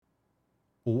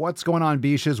What's going on,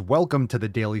 Beaches? Welcome to the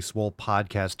Daily Swole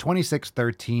Podcast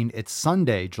 2613. It's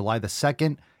Sunday, July the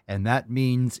 2nd, and that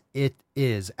means it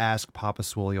is Ask Papa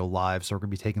Swolio Live. So we're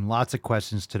going to be taking lots of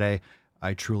questions today.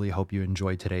 I truly hope you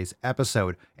enjoyed today's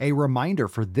episode. A reminder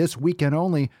for this weekend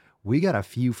only, we got a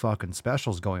few fucking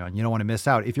specials going on. You don't want to miss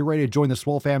out. If you're ready to join the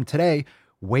Swole fam today,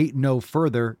 wait no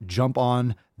further. Jump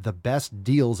on the best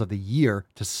deals of the year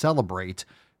to celebrate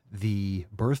the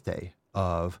birthday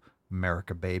of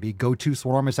America, baby. Go to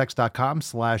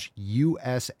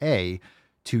swolenormousx.com/USA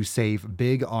to save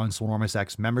big on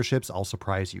Swolenormousx memberships. I'll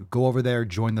surprise you. Go over there,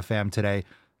 join the fam today,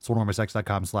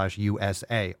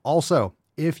 swolenormousx.com/USA. Also,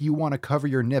 if you want to cover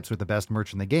your nips with the best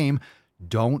merch in the game,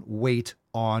 don't wait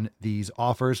on these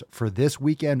offers. For this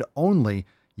weekend only,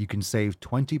 you can save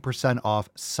 20% off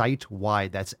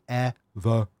site-wide. That's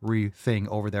everything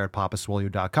over there at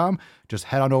papaswolio.com. Just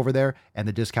head on over there, and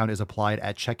the discount is applied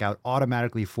at checkout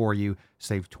automatically for you.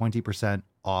 Save 20%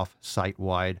 off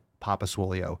site-wide,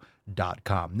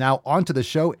 papaswolio.com. Now, on to the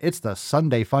show. It's the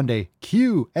Sunday Funday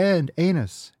Q and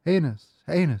Anus.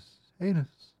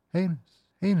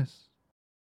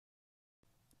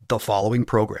 The following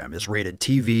program is rated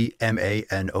TV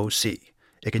MANOC.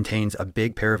 It contains a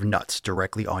big pair of nuts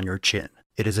directly on your chin.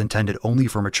 It is intended only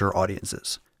for mature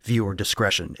audiences. Viewer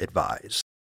discretion advised.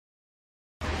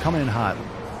 Coming in hot.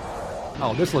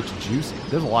 Oh, this looks juicy.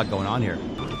 There's a lot going on here.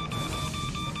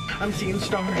 I'm seeing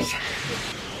stars.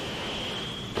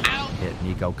 Ow. Hit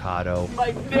Nico Cotto.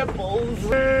 My nipples.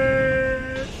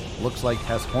 Looks like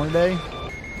Tess Hornaday.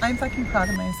 I'm fucking proud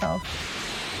of myself.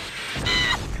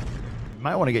 You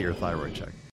might want to get your thyroid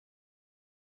checked.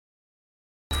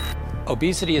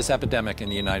 Obesity is epidemic in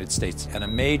the United States and a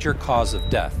major cause of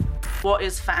death. What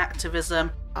is fat activism?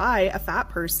 I, a fat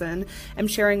person, am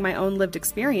sharing my own lived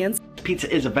experience. Pizza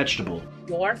is a vegetable.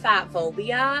 Your fat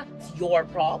phobia is your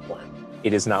problem.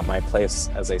 It is not my place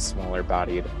as a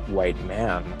smaller-bodied white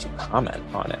man to comment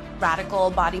on it.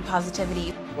 Radical body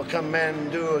positivity. What can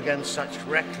men do against such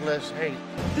reckless hate?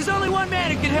 There's only one man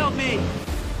who can help me.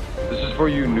 This is for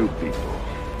you new people.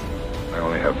 I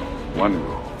only have one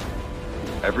rule.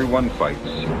 Everyone fights,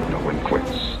 no one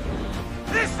quits.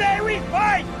 This day we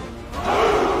fight!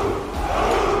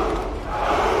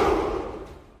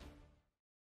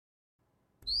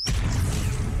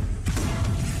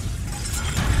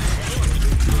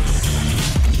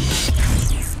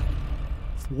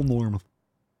 Norm.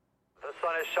 The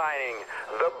sun is shining,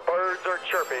 the birds are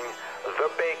chirping, the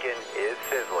bacon is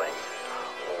sizzling.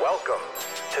 Welcome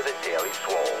to the Daily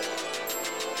Swole.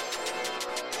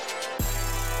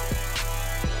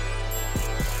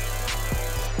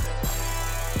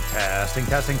 Testing.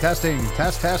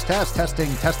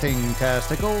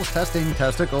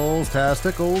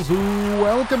 Testicles.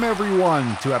 Welcome,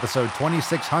 everyone, to episode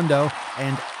 26 hundo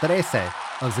and 13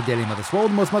 of the Daily Mother Swole,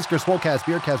 the most muscular swolecast,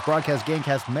 beercast, broadcast,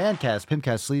 gangcast, madcast,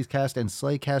 pimpcast, sleazecast, and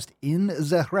slaycast in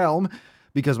the realm.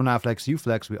 Because when I flex, you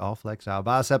flex, we all flex our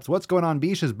biceps. What's going on,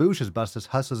 beaches, booshes, busters,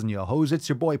 hustlers, and yo hoes? It's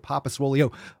your boy, Papa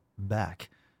Swolio, back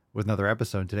with another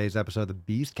episode. Today's episode of the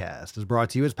Beastcast is brought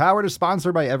to you as powered is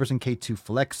sponsored by Everson K2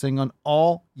 Flexing on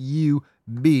all you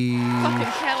bees. Fucking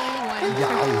Catalina wine mixer.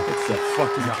 Yeah. It's the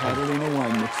fucking Catalina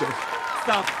wine mixer. It's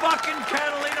the fucking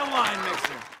Catalina wine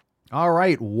mixer. All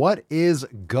right, what is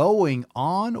going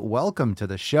on? Welcome to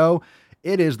the show.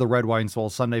 It is the Red Wine Swole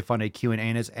Sunday Funday Q and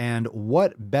Anus, and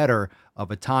what better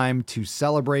of a time to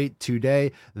celebrate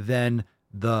today than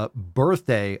the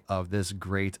birthday of this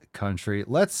great country.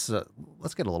 Let's get a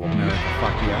little America.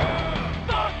 Fuck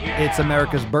yeah. It's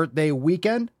America's birthday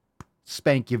weekend.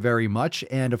 Spank you very much.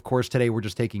 And of course, today we're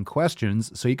just taking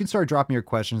questions. So you can start dropping your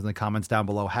questions in the comments down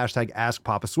below. Hashtag Ask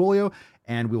Papa Swolio,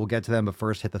 and we will get to them. But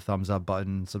first, hit the thumbs up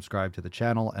button, subscribe to the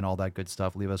channel, and all that good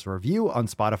stuff. Leave us a review on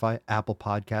Spotify, Apple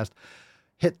Podcast.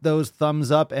 Hit those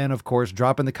thumbs up, and of course,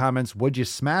 drop in the comments, what'd you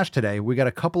smash today? We got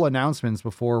a couple announcements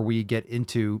before we get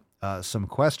into some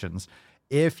questions.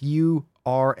 If you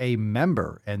are a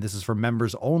member, and this is for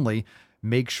members only,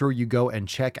 make sure you go and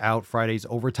check out Friday's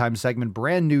overtime segment,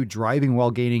 brand new Driving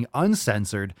While Gaining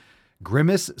Uncensored.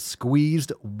 Grimace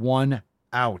squeezed one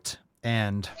out.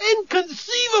 And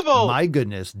inconceivable! My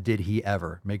goodness, did he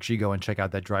ever. Make sure you go and check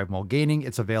out that Driving While Gaining.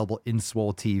 It's available in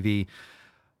Swole TV.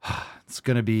 It's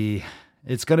going to be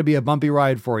a bumpy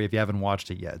ride for you if you haven't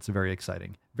watched it yet. It's a very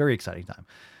exciting time.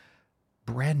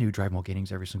 Brand new Driving While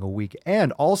Gainings every single week.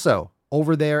 And also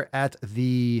over there at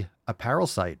the apparel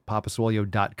site,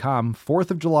 papaswolio.com,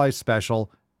 4th of July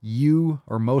special. You,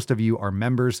 or most of you, are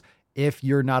members. If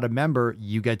you're not a member,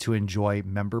 you get to enjoy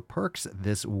member perks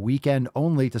this weekend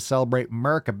only to celebrate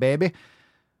America, baby.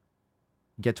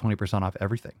 Get 20% off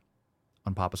everything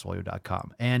on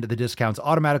papaswolio.com. And the discounts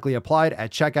automatically applied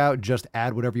at checkout. Just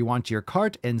add whatever you want to your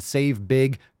cart and save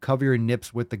big. Cover your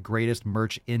nips with the greatest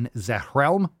merch in the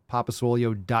realm.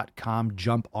 papaswolio.com.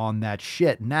 Jump on that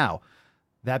shit. Now,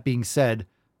 that being said,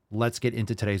 let's get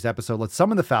into today's episode. Let's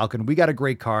summon the Falcon. We got a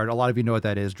great card. A lot of you know what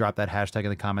that is. Drop that hashtag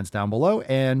in the comments down below,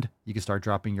 and you can start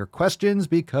dropping your questions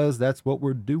because that's what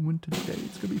we're doing today.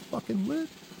 It's going to be fucking lit.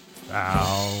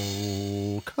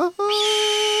 Falcon.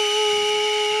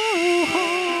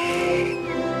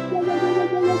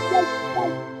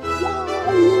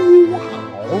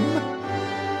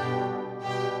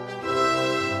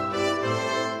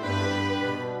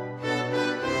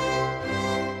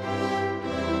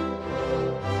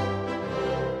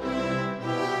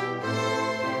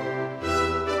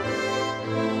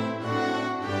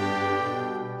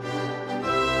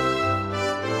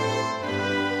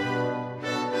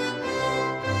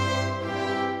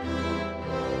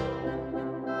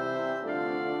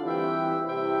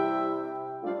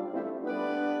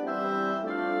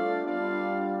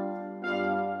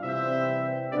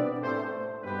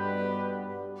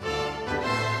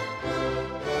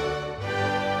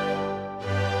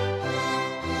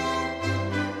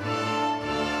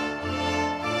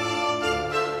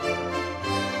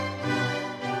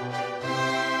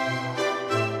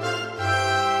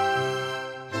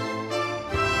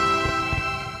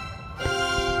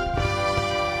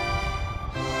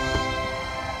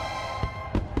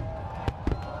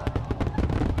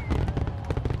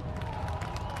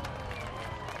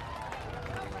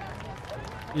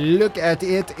 Look at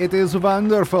it. It is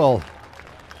wonderful.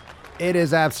 It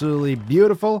is absolutely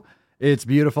beautiful. It's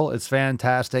beautiful. It's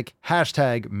fantastic.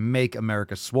 Hashtag Make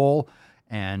America Swole.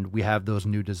 And we have those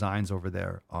new designs over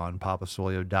there on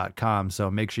papaswolio.com. So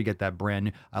make sure you get that brand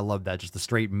new. I love that. Just the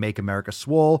straight Make America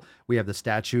Swole. We have the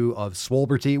statue of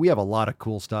Swoleberty. We have a lot of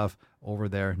cool stuff over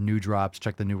there. New drops.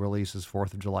 Check the new releases,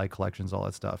 4th of July collections, all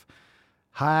that stuff.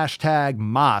 Hashtag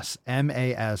MAS,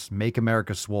 M-A-S, Make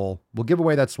America Swole. We'll give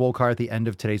away that Swole card at the end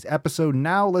of today's episode.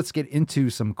 Now let's get into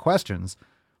some questions.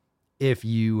 If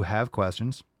you have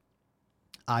questions,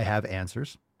 I have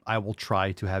answers. I will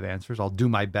try to have answers. I'll do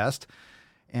my best,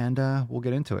 and we'll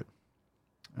get into it.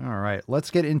 All right,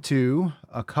 let's get into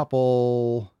a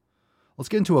call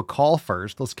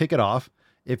first. Let's kick it off.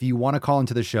 If you want to call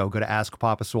into the show, go to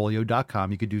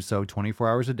askpapaswolio.com. You could do so 24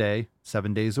 hours a day,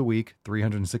 7 days a week,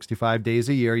 365 days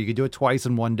a year. You could do it twice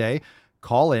in one day.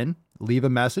 Call in, leave a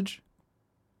message,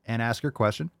 and ask your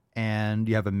question. And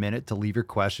you have a minute to leave your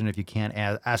question. If you can't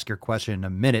ask your question in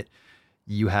a minute,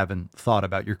 you haven't thought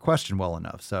about your question well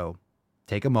enough. So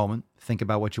take a moment, think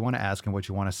about what you want to ask and what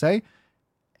you want to say,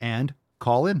 and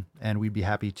call in. And we'd be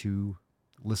happy to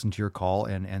listen to your call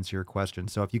and answer your question.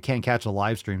 So if you can't catch a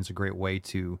live stream, it's a great way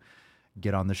to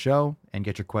get on the show and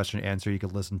get your question answered. You can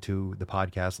listen to the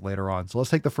podcast later on. So let's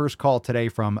take the first call today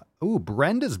from,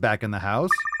 Brenda's back in the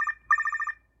house.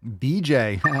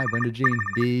 BJ. Brenda Jean.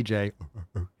 BJ.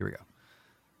 Here we go.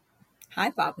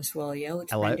 Hi, Papa Swolio.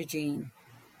 It's Hello. Brenda Jean.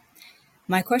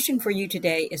 My question for you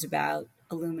today is about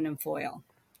aluminum foil.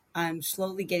 I'm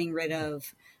slowly getting rid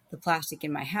of the plastic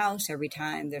in my house. Every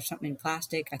time there's something in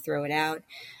plastic, I throw it out.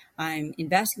 I'm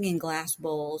investing in glass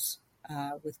bowls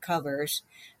with covers.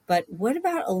 But what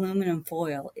about aluminum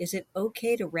foil? Is it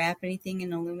okay to wrap anything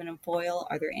in aluminum foil?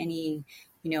 Are there any,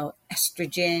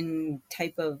 estrogen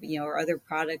type of, or other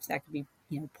products that could be,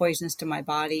 poisonous to my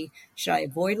body? Should I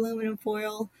avoid aluminum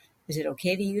foil? Is it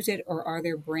okay to use it? Or are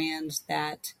there brands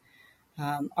that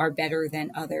are better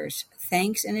than others?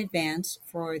 Thanks in advance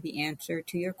for the answer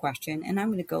to your question. And I'm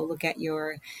going to go look at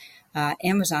your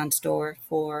Amazon store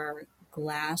for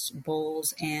glass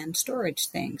bowls and storage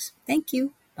things. Thank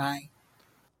you. Bye.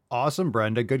 Awesome,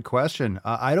 Brenda. Good question.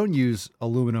 I don't use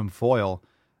aluminum foil.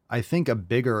 I think a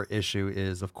bigger issue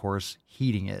is, of course,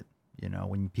 heating it.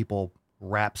 When people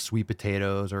wrap sweet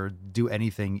potatoes or do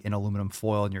anything in aluminum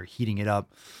foil and you're heating it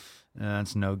up,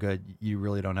 that's no good. You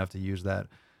really don't have to use that.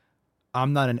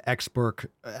 I'm not an expert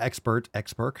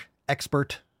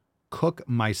cook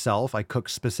myself. I cook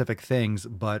specific things,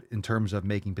 but in terms of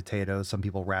making potatoes, some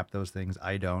people wrap those things.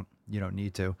 I don't. You don't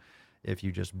need to if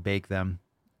you just bake them.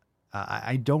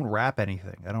 I don't wrap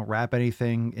anything. I don't wrap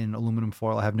anything in aluminum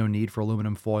foil. I have no need for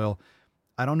aluminum foil.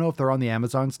 I don't know if they're on the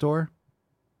Amazon store.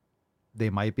 They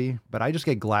might be, but I just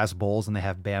get glass bowls and they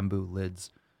have bamboo lids.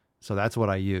 So that's what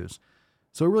I use.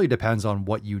 So it really depends on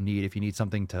what you need. If you need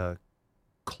something to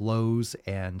close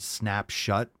and snap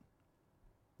shut,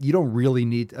 you don't really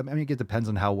need, it depends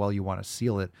on how well you want to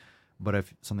seal it. But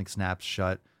if something snaps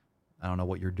shut, I don't know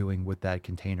what you're doing with that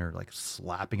container, like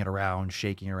slapping it around,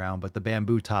 shaking it around, but the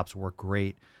bamboo tops work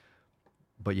great.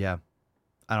 But yeah,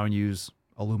 I don't use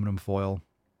aluminum foil.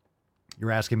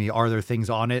 You're asking me, are there things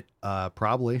on it?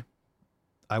 Probably.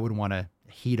 I wouldn't want to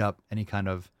heat up any kind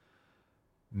of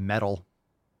metal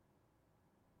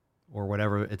or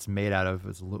whatever it's made out of.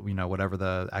 It's, whatever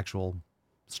the actual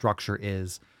structure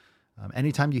is.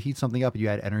 Anytime you heat something up, you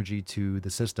add energy to the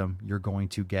system, you're going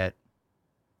to get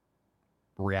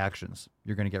reactions.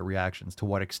 You're going to get reactions. To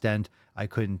what extent, I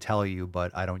couldn't tell you,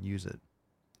 but I don't use it,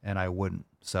 and I wouldn't.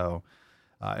 So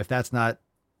if that's not,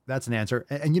 that's an answer.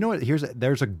 And you know what?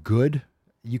 There's a good,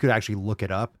 you could actually look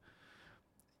it up.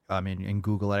 I mean, and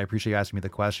Google it. I appreciate you asking me the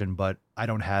question, but I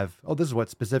don't have, this is what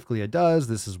specifically it does.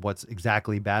 This is what's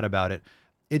exactly bad about it.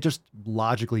 It just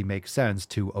logically makes sense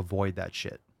to avoid that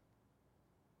shit.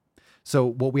 So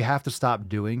what we have to stop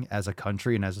doing as a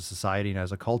country and as a society and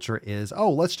as a culture is,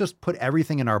 let's just put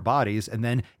everything in our bodies. And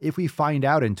then if we find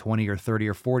out in 20 or 30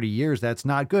 or 40 years, that's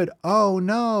not good. Oh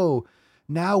no,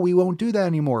 now we won't do that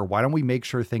anymore. Why don't we make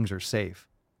sure things are safe?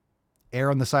 Err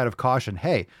on the side of caution.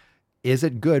 Hey, is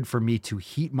it good for me to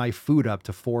heat my food up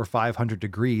to 400 or 500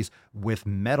 degrees with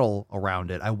metal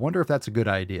around it? I wonder if that's a good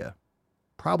idea.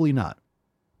 Probably not.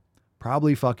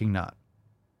 Probably fucking not.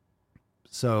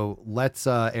 So let's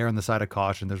err on the side of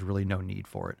caution. There's really no need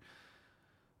for it.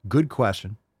 Good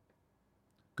question.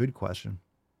 Good question.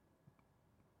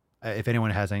 If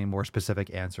anyone has any more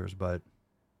specific answers, but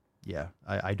yeah,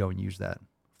 I don't use that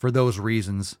for those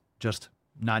reasons, just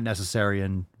not necessary,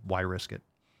 and why risk it?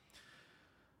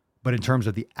 But in terms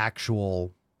of the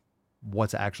actual,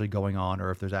 what's actually going on,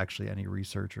 or if there's actually any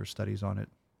research or studies on it,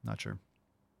 not sure.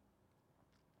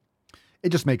 It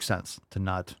just makes sense to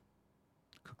not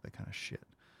cook that kind of shit.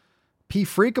 P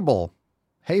Freakable.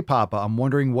 Hey, Papa, I'm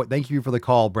wondering what, thank you for the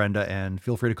call, Brenda, and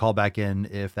feel free to call back in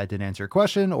if that didn't answer your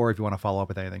question or if you want to follow up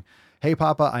with anything. Hey,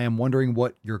 Papa, I am wondering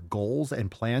what your goals and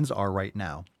plans are right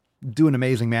now. Do an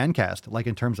amazing man cast, like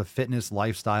in terms of fitness,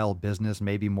 lifestyle, business,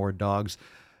 maybe more dogs.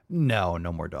 No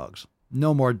more dogs.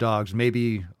 No more dogs.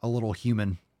 Maybe a little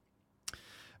human.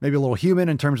 Maybe a little human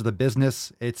in terms of the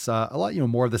business. It's a lot,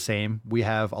 more of the same. We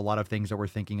have a lot of things that we're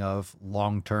thinking of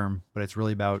long term, but it's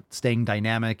really about staying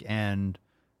dynamic and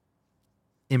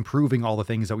improving all the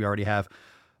things that we already have.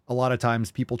 A lot of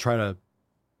times people try to,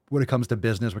 when it comes to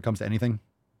business, when it comes to anything,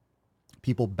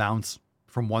 people bounce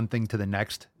from one thing to the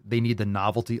next. They need the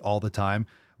novelty all the time,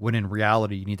 when in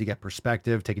reality, you need to get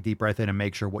perspective, take a deep breath in, and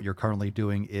make sure what you're currently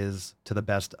doing is to the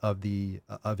best of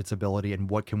its ability. And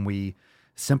what can we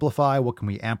simplify? What can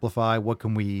we amplify? What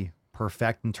can we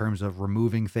perfect in terms of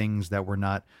removing things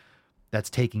that's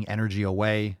taking energy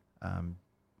away?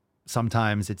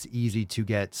 Sometimes it's easy to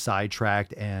get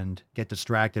sidetracked and get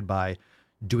distracted by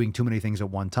doing too many things at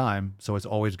one time. So it's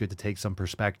always good to take some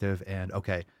perspective and,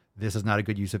 okay, this is not a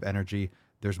good use of energy.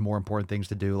 There's more important things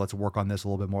to do. Let's work on this a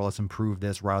little bit more. Let's improve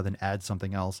this rather than add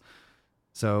something else.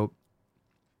 So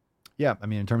yeah, I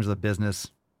mean, in terms of the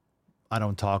business, I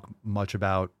don't talk much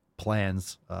about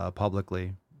plans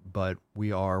publicly, but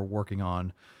we are working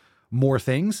on more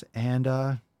things and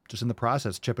just in the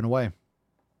process, chipping away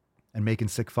and making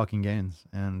sick fucking gains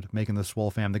and making the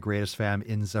Swole fam the greatest fam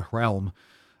in the realm,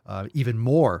 even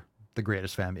more the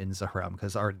greatest fam in the realm,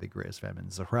 because already the greatest fam in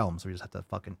the realm. So we just have to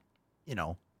fucking,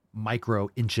 micro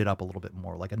inch it up a little bit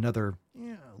more, like another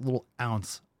little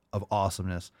ounce of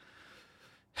awesomeness.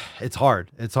 It's hard.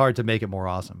 It's hard to make it more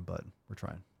awesome, but we're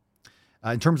trying.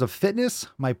 In terms of fitness,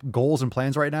 my goals and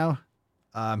plans right now,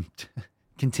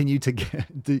 continue to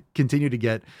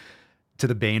get to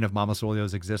the bane of Mama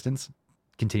Swolio's existence.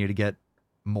 Continue to get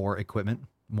more equipment,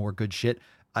 more good shit.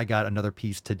 I got another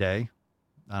piece today.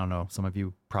 I don't know. Some of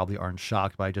you probably aren't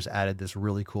shocked, but I just added this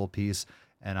really cool piece,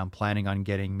 and I'm planning on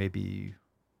getting maybe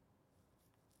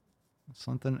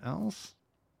something else.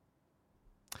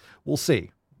 We'll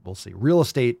see. Real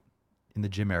estate in the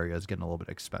gym area is getting a little bit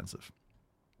expensive.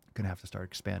 Gonna have to start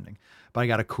expanding. But I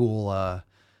got a cool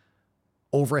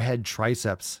overhead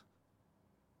triceps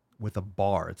with a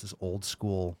bar. It's this old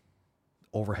school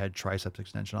overhead triceps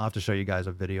extension. I'll have to show you guys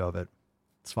a video of it.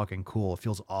 It's fucking cool. It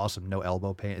feels awesome. No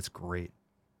elbow pain. It's great.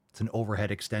 It's an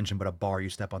overhead extension, but a bar. You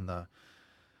step on the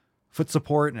foot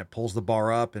support and it pulls the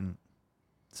bar up. And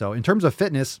so in terms of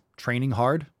fitness, training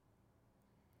hard,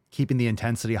 keeping the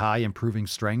intensity high, improving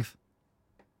strength,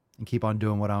 and keep on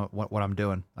doing what I'm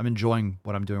doing. I'm enjoying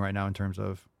what I'm doing right now in terms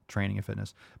of training and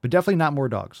fitness, but definitely not more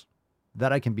dogs.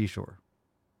 That I can be sure.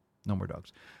 No more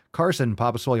dogs. Carson,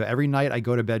 Papa Swolio, every night I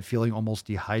go to bed feeling almost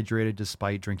dehydrated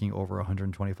despite drinking over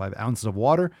 125 ounces of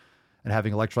water and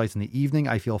having electrolytes in the evening.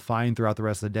 I feel fine throughout the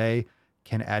rest of the day.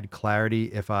 Can add clarity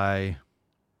if I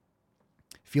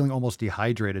feeling almost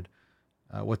dehydrated.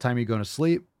 What time are you going to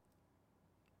sleep?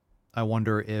 I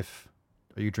wonder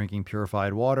are you drinking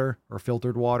purified water or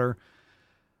filtered water?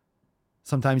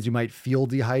 Sometimes you might feel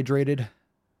dehydrated.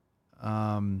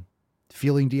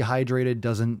 Feeling dehydrated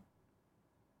doesn't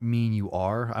mean you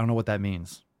are. I don't know what that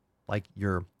means. Like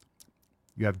you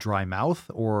have dry mouth,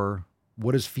 or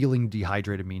what does feeling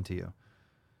dehydrated mean to you?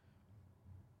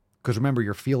 Because remember,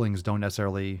 your feelings don't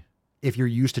necessarily, if you're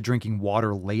used to drinking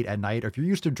water late at night, or if you're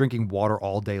used to drinking water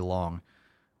all day long,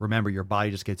 remember your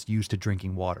body just gets used to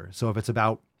drinking water. So if it's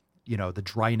about, the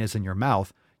dryness in your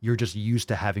mouth, you're just used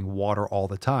to having water all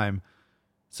the time.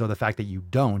 So the fact that you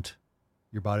don't,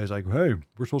 your body's like, hey,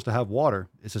 we're supposed to have water.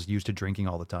 It's just used to drinking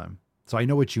all the time. So I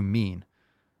know what you mean,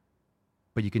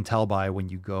 but you can tell by when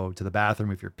you go to the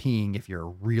bathroom, if you're peeing, if you're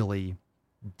really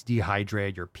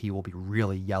dehydrated, your pee will be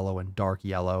really yellow and dark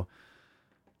yellow.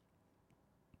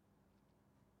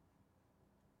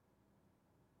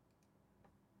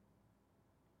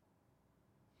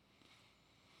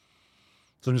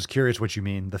 So I'm just curious what you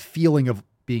mean. The feeling of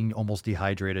being almost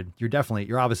dehydrated. You're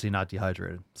obviously not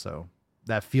dehydrated. So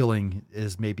that feeling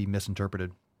is maybe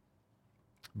misinterpreted.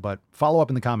 But follow up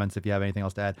in the comments if you have anything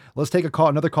else to add. Let's take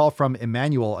another call from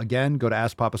Emmanuel. Again, go to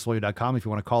AskPapaSwolio.com if you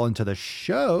want to call into the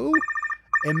show.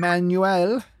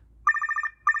 Emmanuel,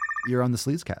 you're on the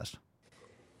Sleazecast.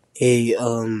 Hey,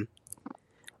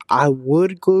 I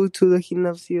would go to the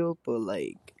gimnasio, but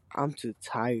I'm too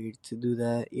tired to do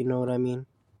that. You know what I mean?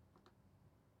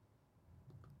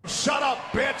 Shut up,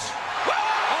 bitch!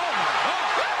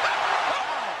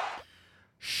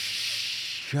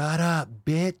 Shut up,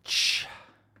 bitch.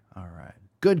 All right.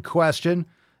 Good question.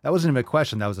 That wasn't even a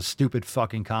question. That was a stupid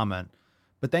fucking comment.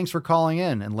 But thanks for calling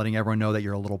in and letting everyone know that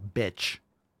you're a little bitch.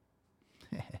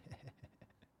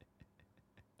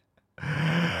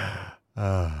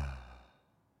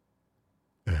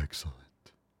 Excellent.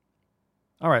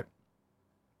 All right.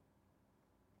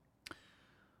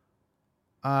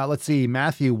 Let's see.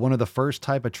 Matthew, one of the first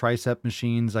type of tricep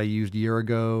machines I used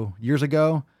years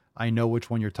ago. I know which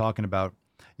one you're talking about.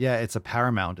 Yeah, it's a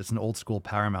Paramount. It's an old school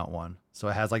Paramount one. So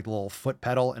it has like the little foot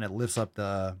pedal and it lifts up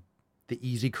the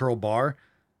easy curl bar.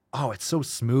 Oh, it's so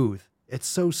smooth. It's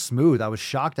so smooth. I was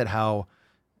shocked at how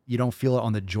you don't feel it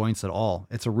on the joints at all.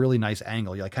 It's a really nice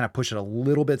angle. You kind of push it a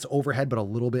little bit. It's overhead, but a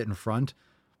little bit in front.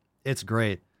 It's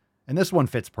great. And this one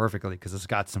fits perfectly because it's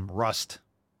got some rust.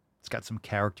 It's got some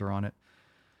character on it.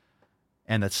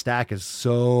 And the stack is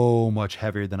so much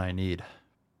heavier than I need.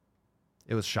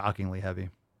 It was shockingly heavy.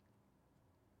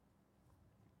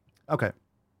 Okay.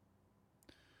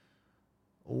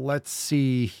 Let's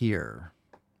see here.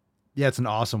 Yeah, it's an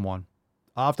awesome one.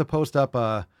 I'll have to post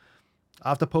a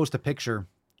picture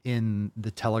in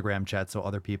the Telegram chat so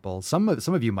other people, some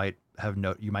of you might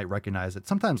you might recognize it.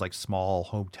 Sometimes like small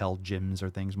hotel gyms or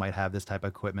things might have this type of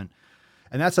equipment.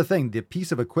 And that's the thing. The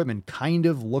piece of equipment kind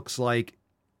of looks like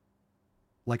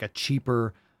a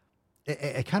cheaper,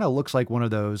 it kind of looks like one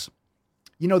of those,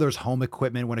 there's home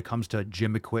equipment when it comes to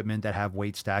gym equipment that have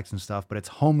weight stacks and stuff, but it's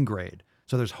home grade.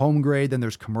 So there's home grade, then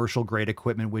there's commercial grade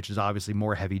equipment, which is obviously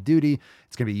more heavy duty.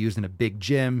 It's going to be used in a big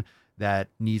gym that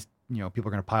needs, people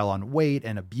are going to pile on weight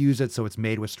and abuse it. So it's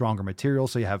made with stronger material.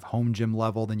 So you have home gym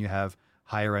level, then you have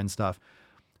higher end stuff.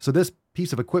 So this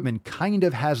piece of equipment kind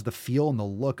of has the feel and the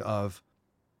look of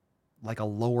like a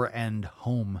lower end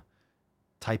home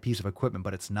type piece of equipment,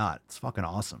 but it's not. It's fucking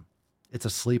awesome. It's a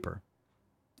sleeper.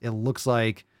 It looks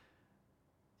like,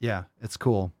 yeah, it's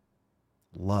cool.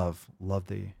 Love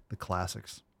the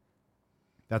classics.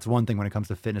 That's one thing when it comes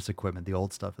to fitness equipment. The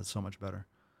old stuff is so much better.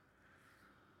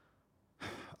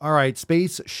 All right,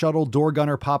 Space Shuttle Door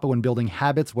Gunner Papa, when building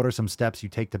habits, what are some steps you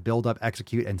take to build up,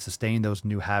 execute, and sustain those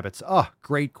new habits? Oh,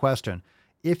 great question.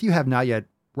 If you have not yet,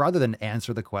 rather than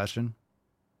answer the question,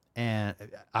 and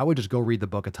I would just go read the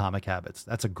book Atomic Habits.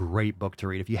 That's a great book to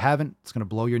read. If you haven't, it's going to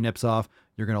blow your nips off.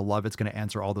 You're going to love it. It's going to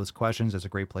answer all those questions. It's a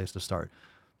great place to start.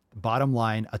 Bottom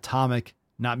line, atomic,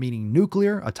 not meaning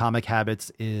nuclear. Atomic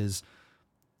Habits is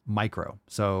micro.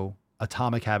 So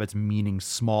Atomic Habits meaning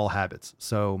small habits.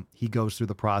 So he goes through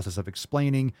the process of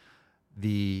explaining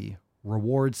the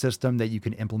reward system that you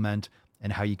can implement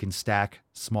and how you can stack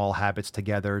small habits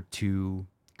together to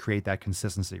create that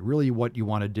consistency. Really what you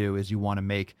want to do is you want to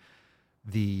make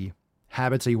the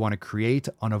habits that you want to create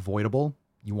unavoidable.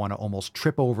 You want to almost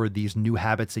trip over these new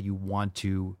habits that you want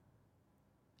to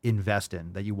invest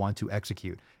in, that you want to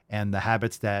execute. And the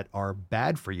habits that are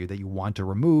bad for you, that you want to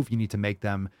remove, you need to make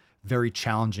them very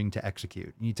challenging to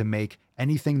execute. You need to make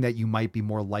anything that you might be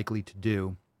more likely to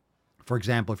do. For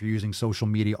example, if you're using social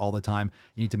media all the time,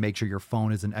 you need to make sure your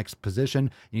phone is in X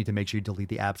position. You need to make sure you delete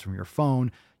the apps from your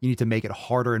phone. You need to make it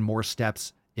harder and more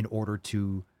steps in order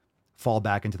to fall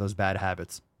back into those bad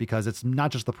habits, because it's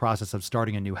not just the process of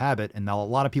starting a new habit. And now a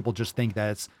lot of people just think that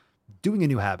it's doing a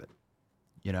new habit.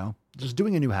 just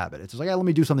doing a new habit. It's just like, let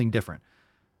me do something different.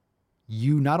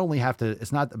 You not only have to,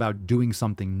 it's not about doing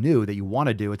something new that you want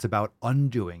to do. It's about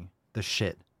undoing the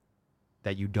shit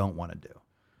that you don't want to do.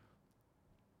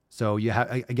 So you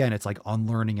have, again, it's like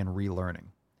unlearning and relearning.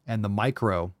 And the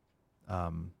micro,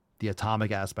 the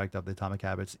atomic aspect of the atomic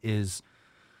habits is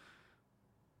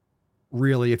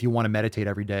really, if you want to meditate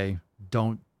every day,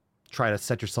 don't try to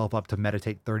set yourself up to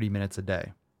meditate 30 minutes a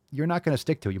day. You're not going to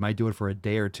stick to it. You might do it for a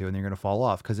day or two and then you're going to fall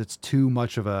off because it's too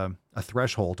much of a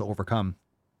threshold to overcome.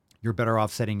 You're better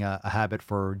off setting a habit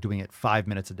for doing it 5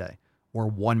 minutes a day or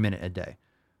 1 minute a day.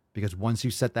 Because once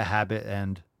you set the habit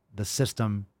and the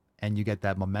system and you get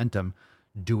that momentum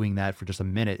doing that for just a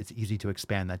minute, it's easy to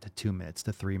expand that to 2 minutes,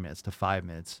 to 3 minutes, to 5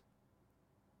 minutes.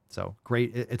 So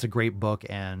great. It's a great book.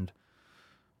 And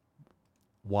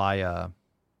why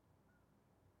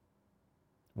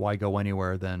go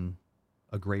anywhere than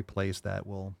a great place that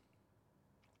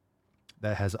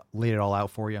has laid it all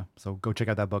out for you. So go check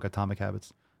out that book, Atomic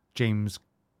Habits. James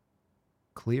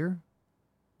Clear,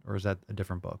 or is that a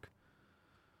different book?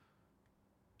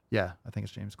 Yeah, I think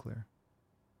it's James Clear.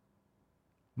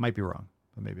 Might be wrong,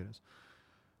 but maybe it is.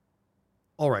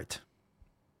 All right.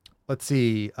 Let's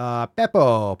see. Papa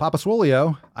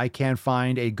Swolio. I can't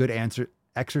find a good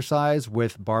exercise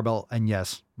with barbell. And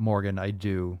yes, Morgan, I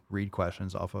do read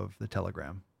questions off of the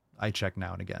Telegram. I check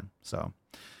now and again. So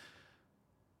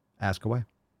ask away.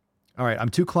 All right. I'm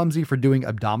too clumsy for doing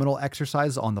abdominal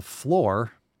exercises on the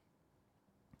floor.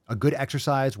 A good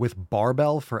exercise with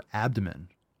barbell for abdomen.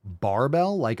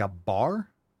 Barbell, like a bar?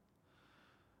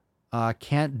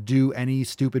 Can't do any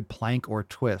stupid plank or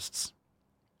twists.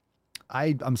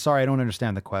 I'm sorry, I don't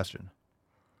understand the question.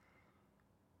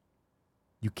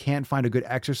 You can't find a good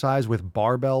exercise with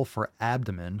barbell for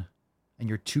abdomen, and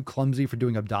you're too clumsy for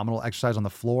doing abdominal exercise on the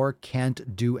floor.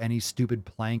 Can't do any stupid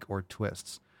plank or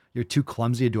twists. You're too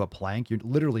clumsy to do a plank. You're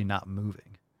literally not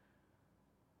moving.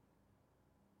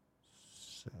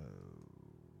 So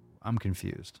I'm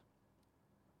confused.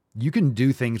 You can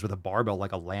do things with a barbell,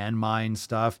 like a landmine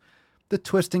stuff. The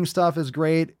twisting stuff is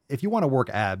great. If you want to work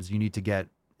abs, you need to get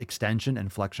extension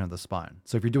and flexion of the spine.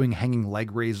 So if you're doing hanging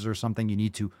leg raises or something, you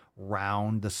need to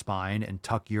round the spine and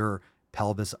tuck your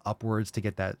pelvis upwards to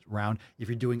get that round. If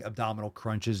you're doing abdominal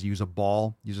crunches, use a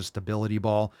ball, use a stability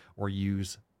ball, or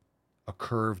use a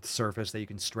curved surface that you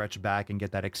can stretch back and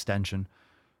get that extension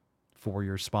for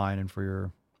your spine and for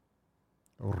your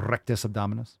rectus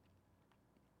abdominis.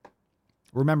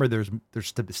 Remember, there's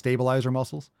stabilizer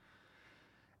muscles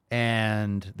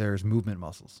and there's movement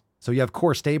muscles. So you have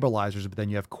core stabilizers, but then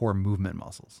you have core movement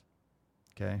muscles.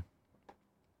 Okay.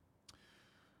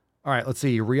 All right, let's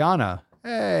see. Rihanna.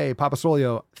 Hey, Papa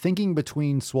Swolio. Thinking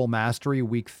between Swole Mastery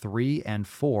week 3 and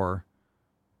 4,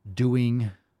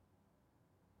 doing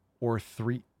or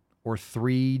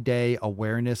 3-day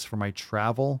awareness for my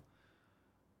travel.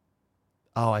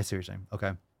 Oh, I see what you're saying.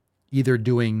 Okay. Either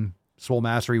doing Swole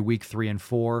Mastery week 3 and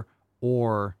 4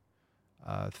 or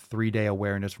 3-day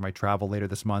awareness for my travel later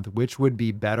this month, which would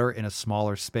be better in a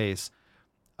smaller space.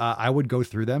 I would go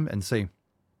through them and see,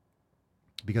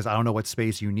 because I don't know what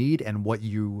space you need and what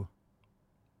you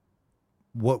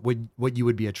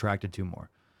would be attracted to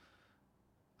more.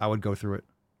 I would go through it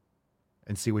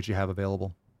and see what you have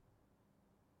available.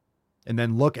 And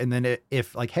then look, and then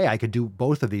if like, hey, I could do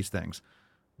both of these things.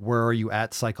 Where are you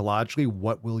at psychologically?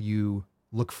 What will you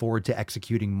look forward to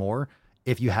executing more?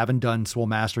 If you haven't done Swole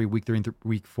Mastery week 3 and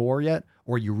week 4 yet,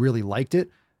 or you really liked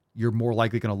it, you're more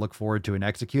likely going to look forward to and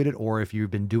execute it. Or if you've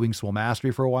been doing Swole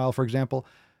Mastery for a while, for example,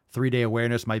 3-day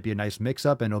awareness might be a nice mix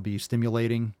up and it'll be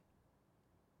stimulating.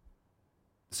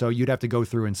 So you'd have to go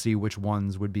through and see which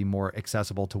ones would be more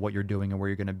accessible to what you're doing and where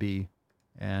you're going to be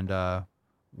and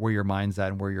where your mind's at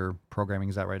and where your programming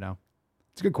is at right now.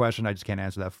 It's a good question. I just can't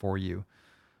answer that for you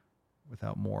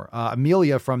without more.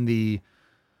 Amelia from the,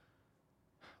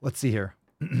 let's see here.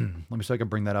 Let me see if I can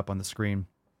bring that up on the screen.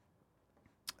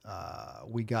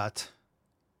 We got,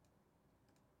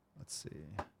 let's see,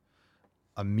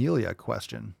 Amelia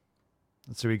question.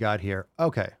 Let's see what we got here.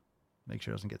 Okay. Make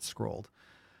sure it doesn't get scrolled.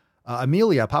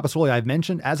 Amelia, Papa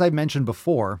Swolio, as I've mentioned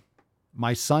before,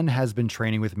 my son has been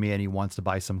training with me and he wants to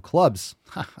buy some clubs.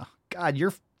 God,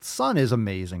 your son is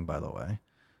amazing, by the way.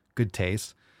 Good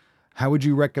taste. How do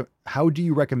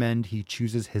you recommend he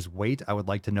chooses his weight? I would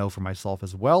like to know for myself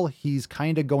as well. He's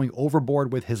kind of going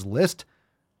overboard with his list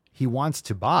he wants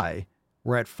to buy.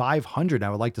 We're at 500. I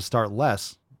would like to start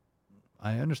less.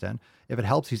 I understand. If it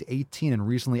helps, he's 18 and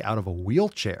recently out of a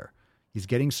wheelchair. He's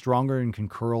getting stronger and can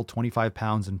curl 25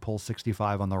 pounds and pull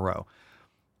 65 on the row.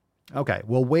 Okay,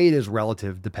 well, weight is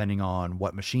relative depending on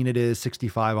what machine it is.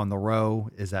 65 on the row.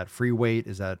 Is that free weight?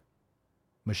 Is that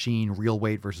machine, real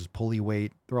weight versus pulley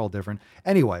weight. They're all different.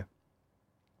 Anyway,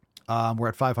 we're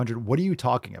at 500. What are you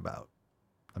talking about,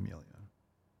 Amelia?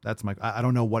 That's I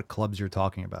don't know what clubs you're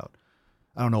talking about.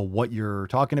 I don't know what you're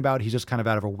talking about. He's just kind of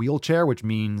out of a wheelchair, which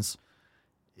means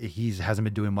he hasn't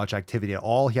been doing much activity at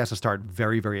all. He has to start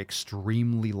very, very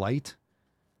extremely light.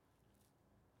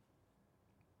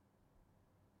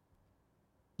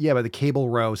 Yeah, but the cable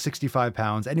row, 65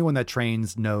 pounds. Anyone that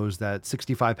trains knows that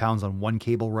 65 pounds on one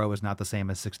cable row is not the same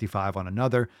as 65 on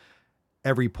another.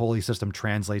 Every pulley system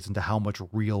translates into how much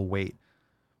real weight.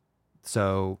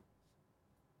 So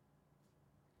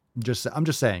I'm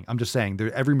just saying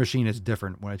every machine is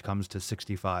different when it comes to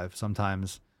 65.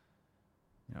 Sometimes,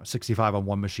 65 on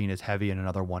one machine is heavy and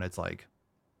another one it's like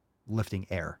lifting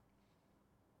air.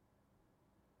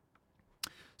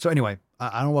 So anyway,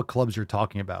 I don't know what clubs you're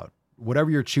talking about.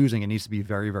 Whatever you're choosing, it needs to be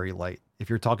very, very light. If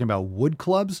you're talking about wood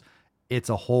clubs, it's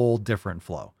a whole different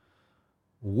flow.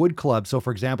 Wood clubs. So for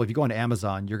example, if you go on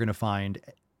Amazon, you're going to find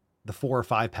the 4 or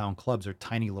 5 pound clubs are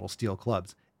tiny little steel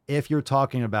clubs. If you're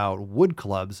talking about wood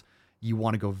clubs, you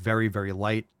want to go very, very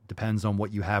light. Depends on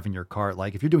what you have in your cart.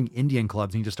 Like if you're doing Indian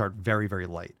clubs, you need to start very, very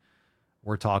light.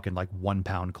 We're talking like 1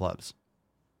 pound clubs.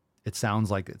 It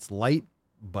sounds like it's light,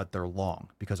 but they're long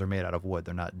because they're made out of wood.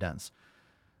 They're not dense.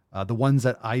 The ones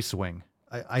that I swing,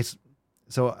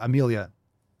 so Amelia,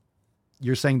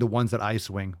 you're saying the ones that I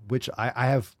swing, which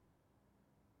I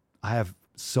have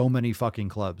so many fucking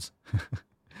clubs.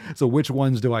 So which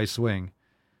ones do I swing?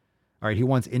 All right, he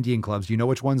wants Indian clubs. Do you know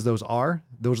which ones those are?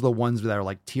 Those are the ones that are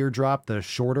like teardrop, the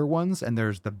shorter ones. And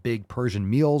there's the big Persian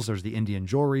meals. There's the Indian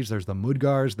Jories. There's the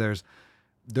Mudgars. There's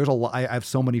a lot. I have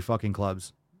so many fucking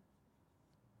clubs.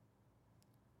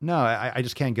 No, I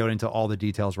just can't go into all the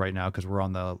details right now because we're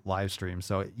on the live stream.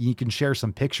 So you can share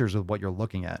some pictures of what you're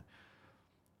looking at.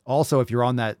 Also, if you're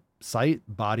on that site,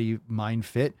 Body, Mind,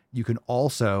 Fit, you can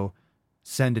also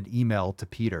send an email to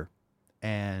Peter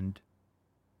and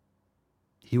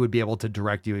he would be able to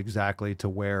direct you exactly to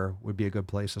where would be a good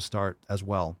place to start as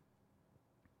well.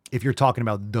 If you're talking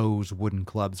about those wooden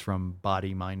clubs from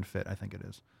Body, Mind, Fit, I think it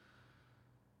is.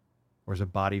 Or is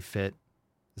it Body Fit?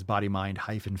 Is Body, Mind,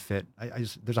 hyphen Fit?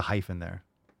 There's a hyphen there.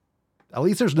 At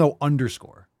least there's no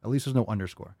underscore.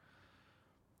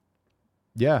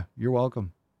 Yeah, you're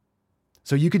welcome.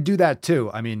 So you could do that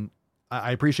too. I mean,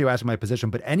 I appreciate you asking my position,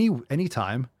 but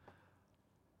anytime,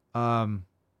 a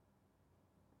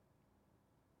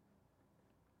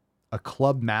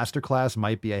club masterclass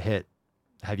might be a hit.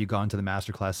 Have you gone to the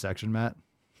masterclass section, Matt?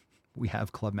 We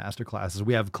have club masterclasses.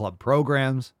 We have club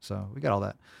programs. So we got all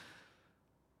that.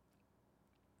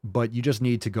 But you just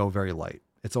need to go very light.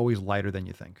 It's always lighter than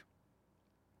you think.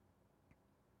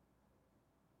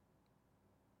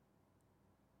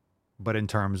 But in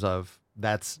terms of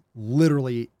that's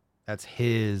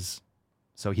his.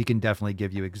 So he can definitely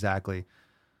give you exactly.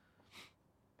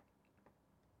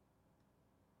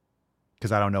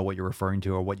 Because I don't know what you're referring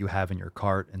to or what you have in your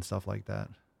cart and stuff like that.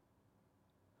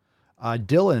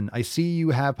 Dylan, I see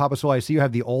you have, Papa Soul, I see you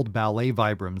have the old ballet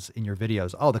Vibrams in your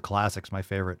videos. Oh, the classics, my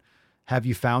favorite. Have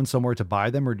you found somewhere to buy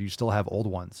them or do you still have old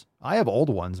ones? I have old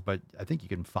ones, but I think you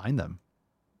can find them.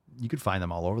 You could find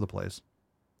them all over the place.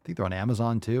 I think they're on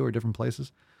Amazon too or different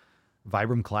places.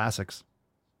 Vibram Classics.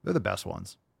 They're the best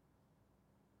ones.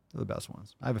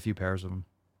 I have a few pairs of them.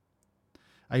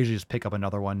 I usually just pick up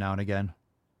another one now and again.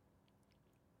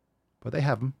 But they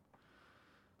have them.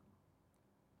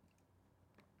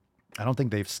 I don't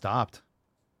think they've stopped.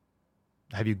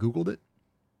 Have you Googled it?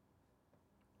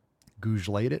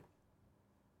 Googleate it?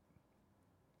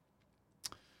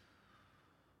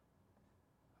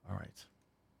 All right.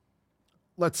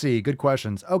 Let's see. Good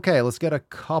questions. Okay, let's get a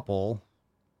couple.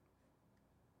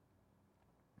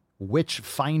 Which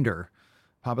finder?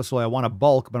 Papa Soy, I want a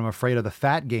bulk, but I'm afraid of the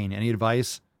fat gain. Any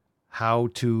advice how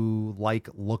to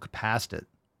look past it?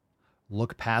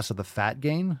 Look past the fat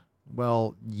gain?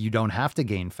 Well, you don't have to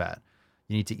gain fat.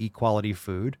 You need to eat quality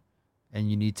food and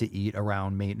you need to eat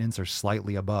around maintenance or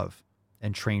slightly above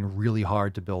and train really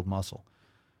hard to build muscle.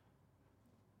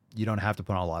 You don't have to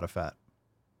put on a lot of fat.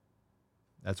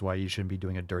 That's why you shouldn't be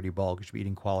doing a dirty bulk. You should be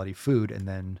eating quality food and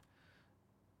then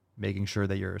making sure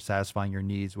that you're satisfying your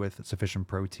needs with sufficient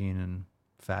protein and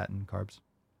fat and carbs.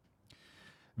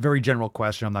 Very general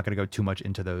question. I'm not going to go too much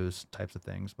into those types of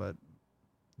things, but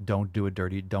don't do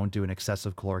an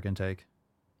excessive caloric intake.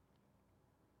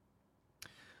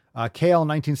 KL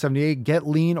 1978, get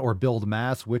lean or build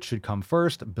mass? Which should come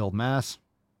first? Build mass.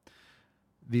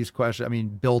 These questions,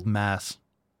 build mass.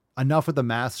 Enough with the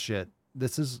mass shit.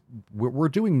 We're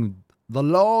doing the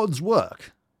Lord's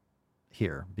work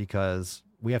here because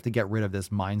we have to get rid of this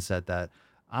mindset that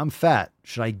I'm fat.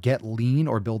 Should I get lean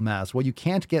or build mass? Well, you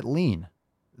can't get lean.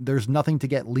 There's nothing to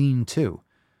get lean to.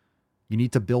 You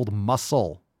need to build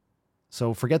muscle.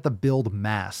 So forget the build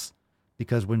mass,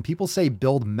 because when people say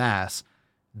build mass,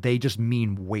 they just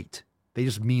mean weight. They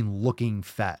just mean looking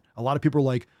fat. A lot of people are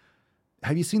like,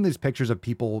 have you seen these pictures of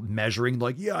people measuring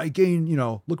like, yeah, I gained,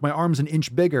 look, my arm's an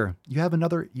inch bigger. You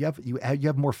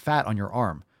have more fat on your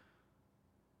arm.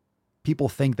 People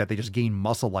think that they just gain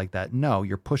muscle like that. No,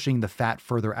 you're pushing the fat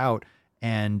further out,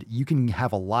 and you can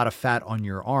have a lot of fat on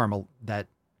your arm that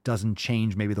doesn't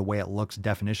change maybe the way it looks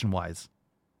definition wise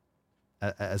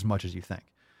as much as you think.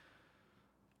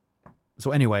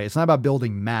 So anyway, it's not about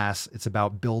building mass. It's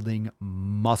about building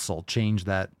muscle. Change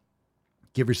that.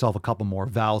 Give yourself a couple more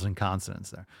vowels and consonants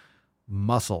there.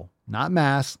 Muscle, not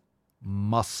mass,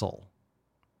 muscle.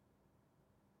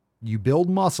 You build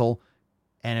muscle,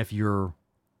 and if you're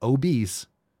obese,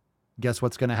 guess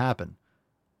what's going to happen?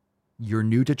 You're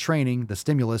new to training, the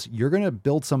stimulus, you're going to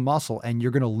build some muscle and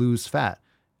you're going to lose fat.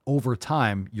 Over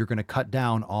time, you're going to cut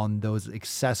down on those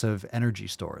excessive energy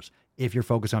stores. If you're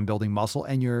focused on building muscle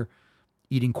and you're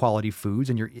eating quality foods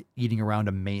and you're eating around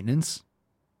a maintenance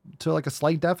to like a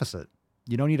slight deficit.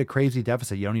 You don't need a crazy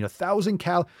deficit. You don't need 1,000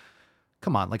 come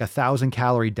on, like 1,000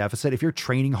 calorie deficit. If you're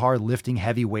training hard, lifting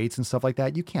heavy weights and stuff like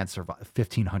that, you can't survive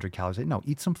 1,500 calories. No,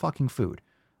 eat some fucking food.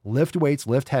 Lift weights,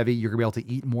 lift heavy. You're going to be able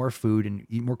to eat more food and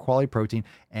eat more quality protein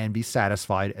and be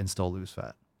satisfied and still lose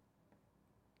fat.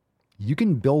 You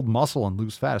can build muscle and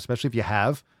lose fat, especially if you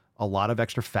have a lot of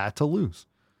extra fat to lose.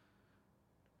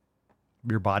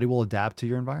 Your body will adapt to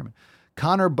your environment.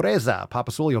 Connor Breza,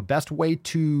 Papa Swolio, best way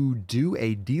to do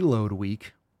a deload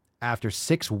week after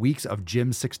 6 weeks of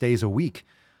gym 6 days a week.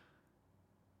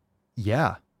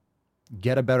 Yeah.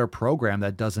 Get a better program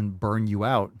that doesn't burn you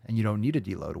out and you don't need a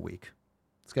deload a week.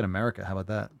 Let's get America. How about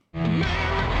that?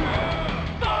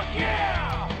 America! Fuck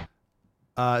yeah!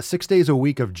 6 days a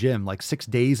week of gym, like 6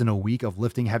 days in a week of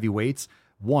lifting heavy weights.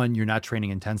 One, you're not training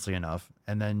intensely enough.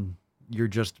 And then you're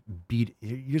just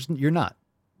you're not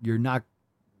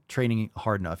training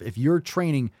hard enough. If you're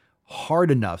training hard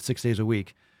enough 6 days a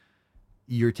week,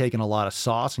 you're taking a lot of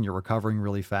sauce and you're recovering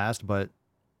really fast, but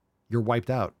you're wiped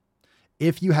out.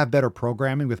 If you have better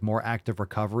programming with more active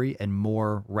recovery and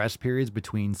more rest periods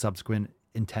between subsequent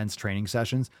intense training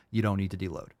sessions, you don't need to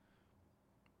deload.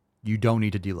 You don't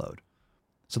need to deload.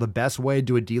 So the best way to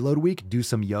do a deload week, do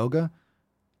some yoga.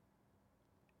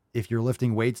 If you're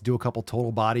lifting weights, do a couple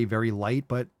total body, very light,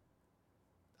 but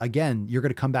again, you're going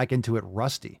to come back into it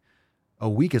rusty. A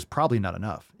week is probably not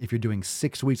enough. If you're doing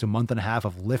 6 weeks, a month and a half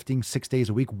of lifting 6 days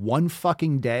a week, one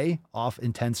fucking day off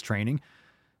intense training.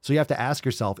 So you have to ask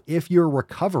yourself, if you're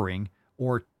recovering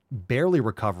or barely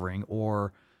recovering,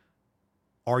 or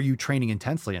are you training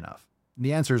intensely enough? And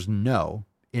the answer is no,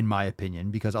 in my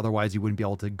opinion, because otherwise you wouldn't be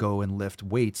able to go and lift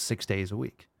weights 6 days a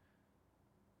week.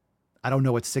 I don't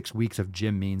know what 6 weeks of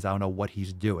gym means. I don't know what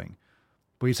he's doing.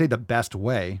 But you say the best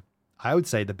way, I would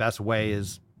say the best way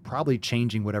is probably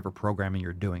changing whatever programming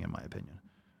you're doing, in my opinion.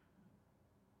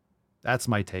 That's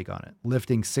my take on it.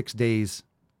 Lifting 6 days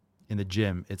in the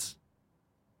gym,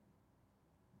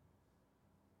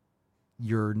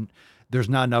 there's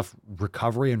not enough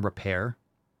recovery and repair.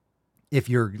 If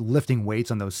you're lifting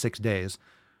weights on those 6 days,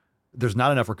 there's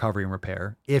not enough recovery and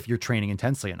repair if you're training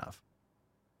intensely enough.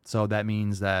 So that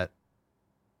means that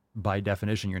by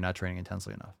definition, you're not training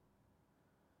intensely enough.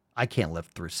 I can't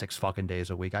lift through 6 fucking days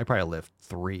a week. I probably lift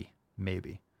 3,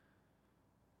 maybe.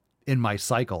 In my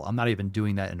cycle, I'm not even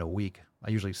doing that in a week. I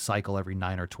usually cycle every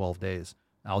 9 or 12 days.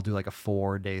 I'll do like a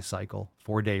 4-day cycle,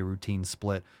 4-day routine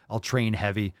split. I'll train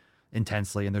heavy,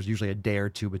 intensely, and there's usually a day or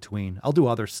two between. I'll do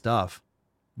other stuff,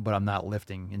 but I'm not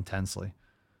lifting intensely.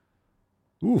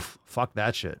 Oof, fuck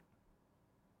that shit.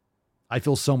 I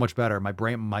feel so much better. My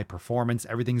brain, my performance,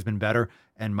 everything's been better.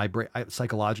 And my brain,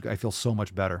 psychologically, I feel so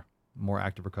much better. More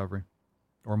active recovery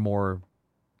or more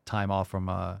time off from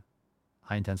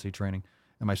high intensity training.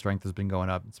 And my strength has been going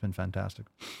up. It's been fantastic.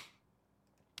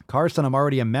 Carson, I'm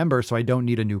already a member, so I don't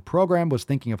need a new program. Was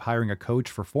thinking of hiring a coach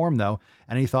for form, though.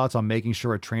 Any thoughts on making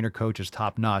sure a trainer coach is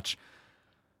top notch?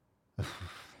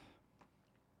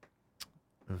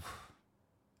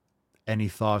 Any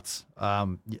thoughts? Yeah.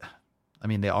 I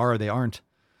mean, they are or they aren't.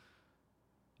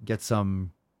 Get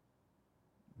some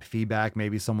feedback,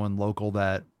 maybe someone local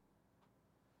that,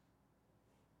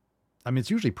 I mean,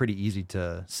 it's usually pretty easy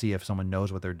to see if someone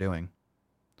knows what they're doing.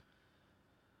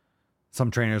 Some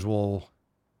trainers will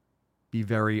be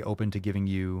very open to giving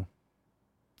you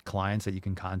clients that you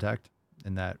can contact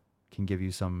and that can give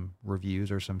you some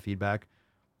reviews or some feedback.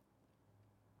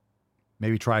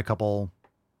 Maybe try a couple,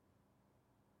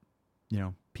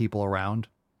 people around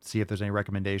see if there's any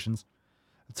recommendations.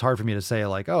 It's hard for me to say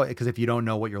like, oh, because if you don't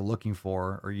know what you're looking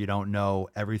for, or you don't know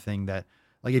everything that,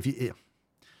 like if you,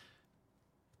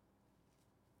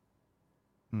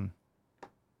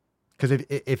 because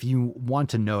if you want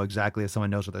to know exactly if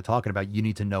someone knows what they're talking about, you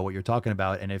need to know what you're talking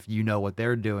about. And if you know what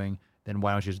they're doing, then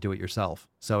why don't you just do it yourself?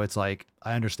 So it's like,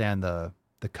 I understand the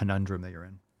conundrum that you're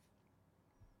in.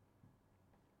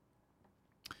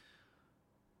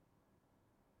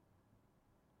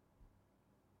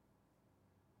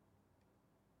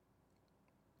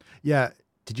 Yeah.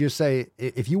 Did you say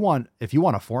if you want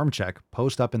a form check,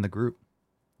 post up in the group,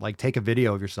 like take a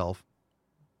video of yourself,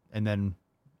 and then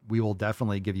we will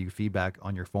definitely give you feedback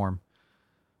on your form.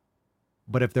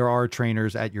 But if there are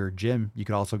trainers at your gym, you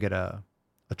could also get a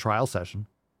trial session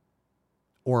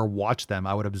or watch them.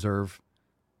 I would observe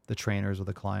the trainers or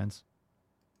the clients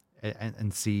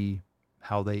and see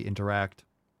how they interact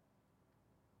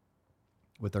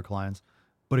with their clients.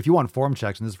 But if you want form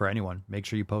checks, and this is for anyone, make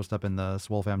sure you post up in the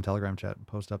Swole Fam Telegram chat and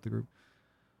post up the group.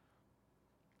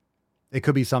 It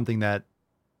could be something that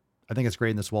I think it's great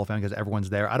in the Swole Fam because everyone's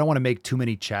there. I don't want to make too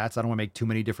many chats. I don't want to make too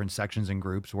many different sections and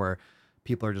groups where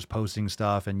people are just posting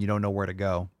stuff and you don't know where to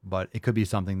go. But it could be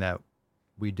something that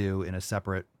we do in a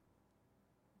separate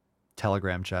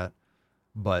Telegram chat.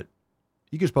 But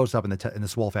you can just post up in the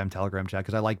Swole Fam Telegram chat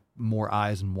because I like more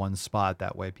eyes in one spot.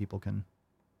 That way people can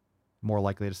more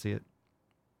likely to see it.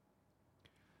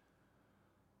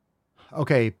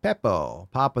 Okay, Papa,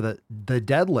 the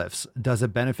deadlifts, does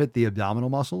it benefit the abdominal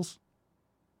muscles?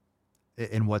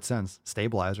 In what sense?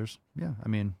 Stabilizers. Yeah. I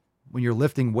mean, when you're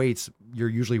lifting weights, you're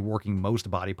usually working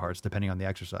most body parts depending on the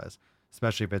exercise,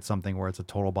 especially if it's something where it's a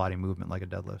total body movement like a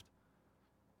deadlift.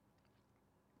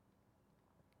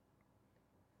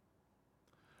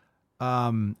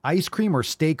 Ice cream or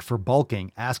steak for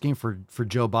bulking? Asking for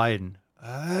Joe Biden.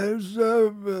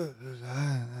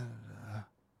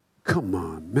 Come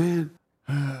on, man.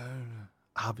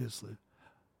 Obviously.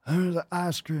 The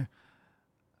ice cream.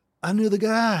 I knew the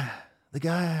guy. The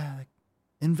guy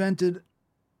invented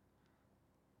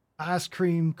ice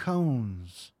cream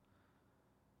cones.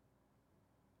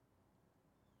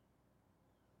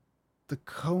 The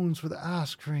cones for the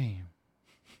ice cream.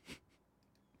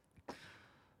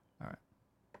 All right.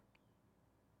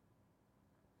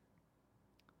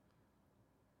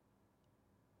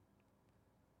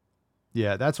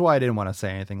 Yeah, that's why I didn't want to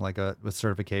say anything like with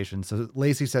certifications. So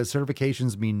Lacey says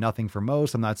certifications mean nothing for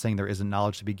most. I'm not saying there isn't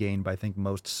knowledge to be gained, but I think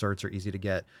most certs are easy to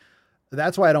get.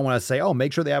 That's why I don't want to say, oh,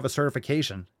 make sure they have a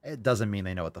certification. It doesn't mean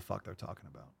they know what the fuck they're talking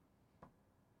about.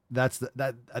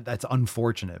 That's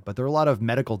unfortunate, but there are a lot of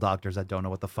medical doctors that don't know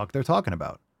what the fuck they're talking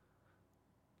about.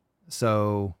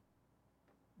 So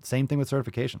same thing with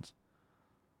certifications.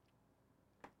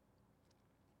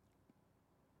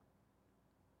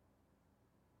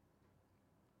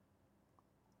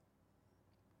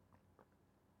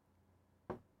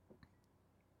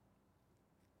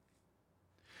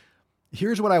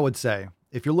 Here's what I would say.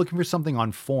 If you're looking for something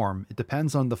on form, it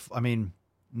depends on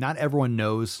not everyone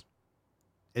knows.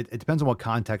 It depends on what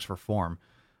context for form,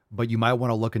 but you might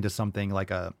want to look into something like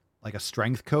a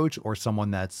strength coach or someone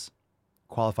that's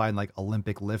qualified in like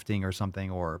Olympic lifting or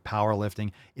something, or power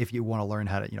lifting. If you want to learn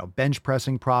how to, bench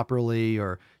pressing properly,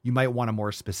 or you might want a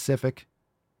more specific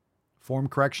form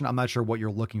correction. I'm not sure what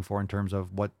you're looking for in terms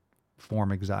of what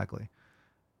form exactly.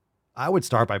 I would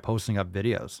start by posting up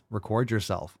videos, record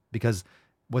yourself, because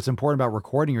what's important about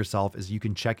recording yourself is you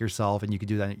can check yourself and you can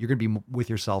do that. You're going to be with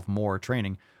yourself more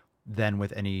training than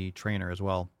with any trainer as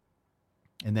well.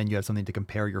 And then you have something to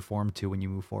compare your form to when you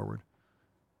move forward.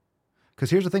 Because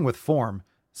here's the thing with form,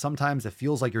 sometimes it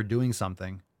feels like you're doing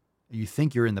something. You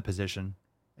think you're in the position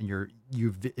and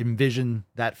you envision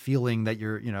that feeling that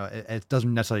you're, it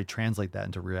doesn't necessarily translate that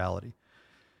into reality.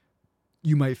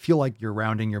 You might feel like you're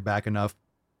rounding your back enough,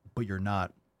 but you're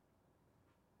not.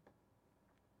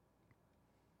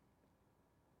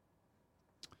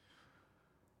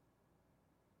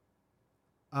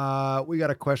 We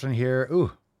got a question here.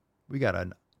 Ooh, we got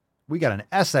an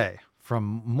essay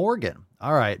from Morgan.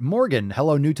 All right, Morgan.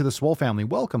 Hello, new to the Swole family.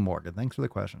 Welcome, Morgan. Thanks for the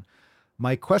question.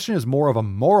 My question is more of a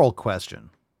moral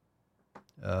question.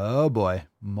 Oh boy,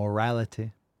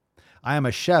 morality. I am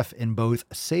a chef in both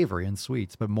savory and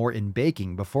sweets, but more in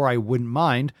baking. Before I wouldn't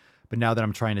mind, but now that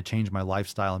I'm trying to change my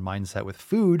lifestyle and mindset with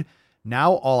food,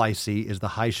 now all I see is the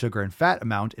high sugar and fat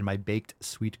amount in my baked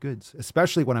sweet goods,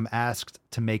 especially when I'm asked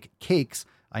to make cakes.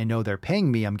 I know they're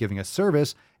paying me, I'm giving a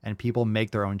service, and people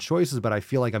make their own choices, but I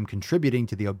feel like I'm contributing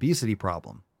to the obesity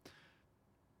problem.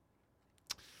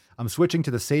 I'm switching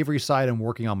to the savory side and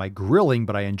working on my grilling,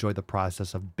 but I enjoy the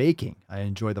process of baking. I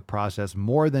enjoy the process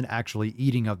more than actually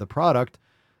eating of the product.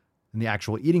 than the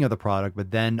actual eating of the product,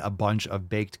 but then a bunch of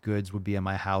baked goods would be in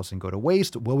my house and go to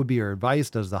waste. What would be your advice?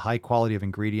 Does the high quality of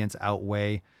ingredients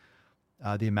outweigh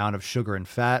the amount of sugar and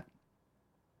fat?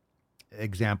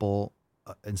 Example,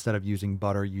 instead of using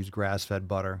butter, use grass-fed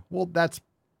butter. Well, that's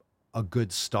a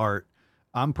good start.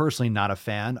 I'm personally not a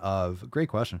fan of, great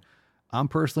question. I'm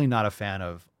personally not a fan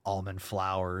of almond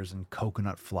flours and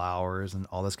coconut flours and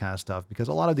all this kind of stuff, because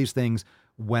a lot of these things,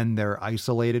 when they're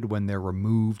isolated, when they're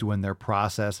removed, when they're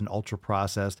processed and ultra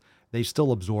processed, they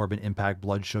still absorb and impact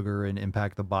blood sugar and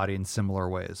impact the body in similar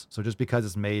ways. So just because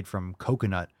it's made from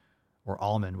coconut or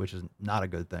almond, which is not a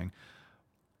good thing,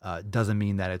 doesn't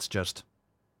mean that it's just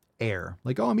air.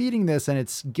 Like, oh, I'm eating this and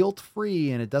it's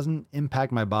guilt-free and it doesn't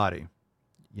impact my body.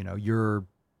 You know,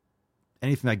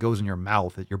 anything that goes in your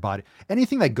mouth, at your body,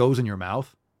 anything that goes in your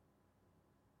mouth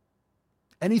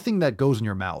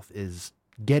is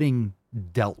getting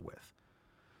dealt with.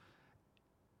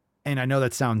 And I know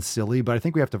that sounds silly, but I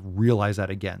think we have to realize that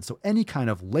again. So any kind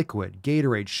of liquid,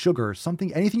 Gatorade, sugar,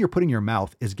 something, anything you're putting in your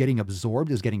mouth is getting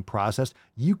absorbed, is getting processed.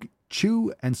 You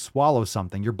chew and swallow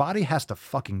something, your body has to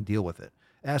fucking deal with it.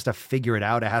 It has to figure it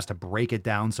out. It has to break it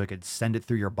down so it could send it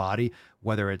through your body,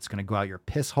 whether it's going to go out your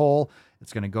piss hole,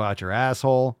 it's going to go out your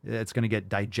asshole, it's going to get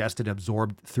digested,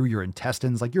 absorbed through your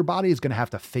intestines. Like, your body is going to have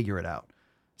to figure it out.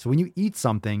 So when you eat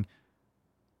something,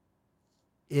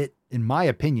 in my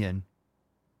opinion,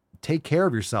 take care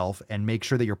of yourself and make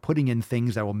sure that you're putting in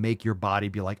things that will make your body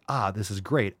be like, this is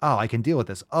great. Oh, I can deal with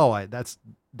this. Oh,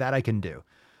 that I can do.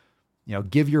 You know,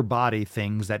 give your body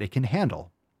things that it can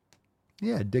handle.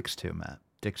 Yeah, dicks too, Matt.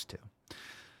 Dicks too.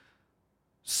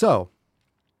 So,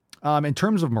 in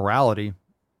terms of morality,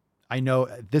 I know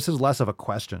this is less of a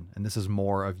question, and this is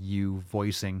more of you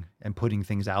voicing and putting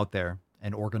things out there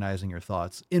and organizing your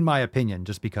thoughts, in my opinion,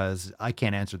 just because I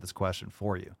can't answer this question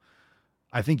for you.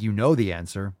 I think you know the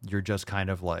answer. You're just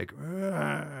kind of like,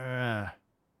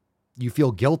 you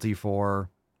feel guilty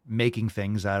for making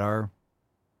things that are,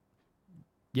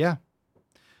 yeah.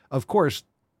 Of course,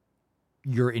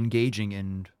 you're engaging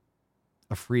in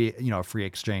a free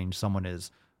exchange. Someone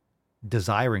is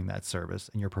desiring that service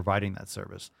and you're providing that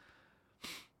service.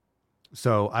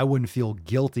 So I wouldn't feel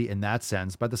guilty in that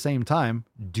sense. But at the same time,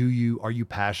 are you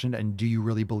passionate and do you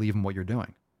really believe in what you're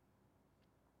doing?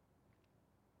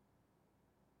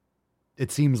 It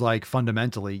seems like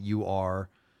fundamentally you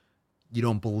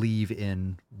don't believe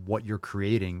in what you're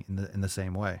creating in the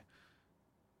same way.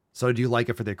 So do you like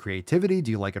it for the creativity?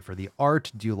 Do you like it for the art?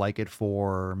 Do you like it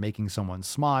for making someone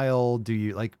smile? Do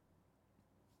you like,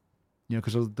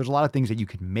 because there's a lot of things that you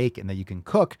can make and that you can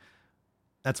cook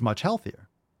that's much healthier,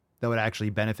 that would actually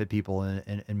benefit people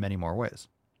in many more ways.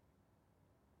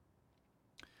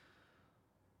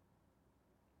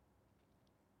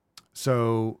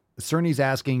 So Cerny's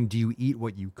asking, do you eat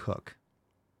what you cook?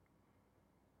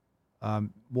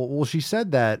 Well, she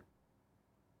said that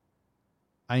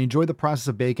I enjoy the process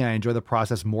of baking. I enjoy the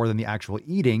process more than the actual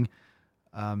eating.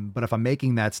 But if I'm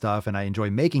making that stuff and I enjoy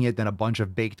making it, then a bunch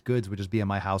of baked goods would just be in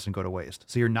my house and go to waste.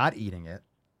 So you're not eating it.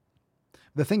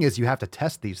 The thing is, you have to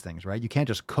test these things, right? You can't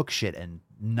just cook shit and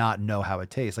not know how it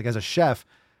tastes. Like, as a chef,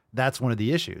 that's one of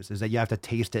the issues, is that you have to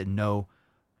taste it and know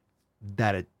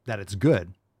that it's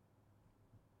good.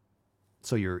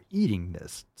 So you're eating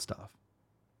this stuff.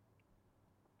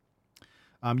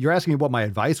 You're asking me what my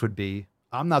advice would be.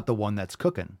 I'm not the one that's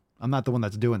cooking. I'm not the one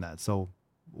that's doing that. So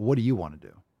what do you want to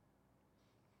do?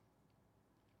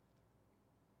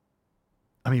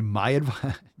 I mean, my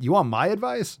advice, you want my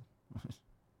advice?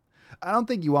 I don't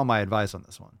think you want my advice on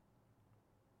this one.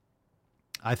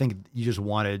 I think you just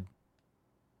wanted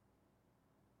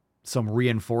some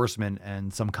reinforcement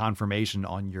and some confirmation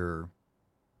on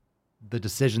the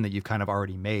decision that you've kind of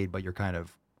already made, but you're kind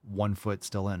of one foot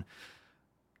still in.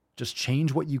 Just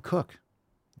change what you cook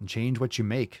and change what you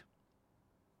make.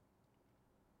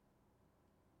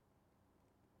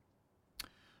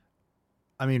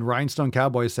 I mean, Rhinestone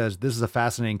Cowboy says, this is a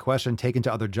fascinating question. Taken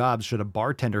to other jobs, should a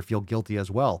bartender feel guilty as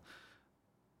well?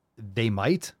 They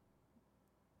might.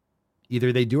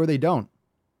 Either they do or they don't.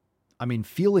 I mean,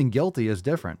 feeling guilty is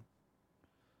different.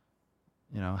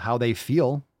 How they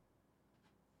feel.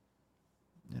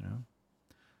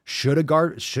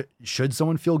 Should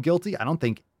someone feel guilty? I don't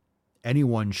think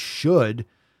anyone should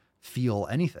feel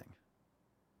anything.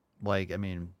 Like, I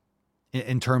mean,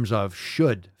 in terms of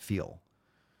should feel.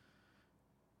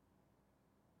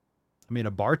 I mean,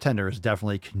 a bartender is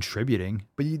definitely contributing,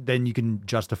 but then you can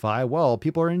justify, well,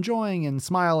 people are enjoying and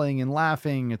smiling and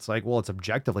laughing. It's like, well, it's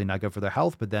objectively not good for their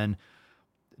health, but then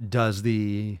does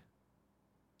the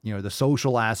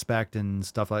social aspect and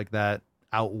stuff like that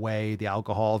outweigh the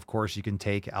alcohol? Of course, you can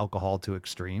take alcohol to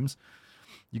extremes.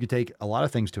 You could take a lot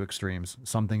of things to extremes.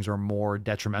 Some things are more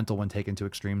detrimental when taken to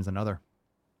extremes than other.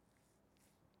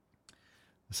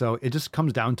 So it just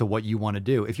comes down to what you want to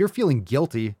do. If you're feeling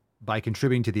guilty by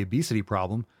contributing to the obesity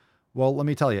problem, well, let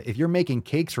me tell you, if you're making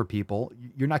cakes for people,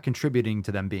 you're not contributing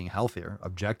to them being healthier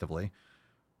objectively,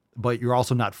 but you're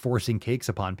also not forcing cakes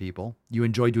upon people. You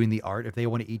enjoy doing the art. If they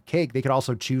want to eat cake, they could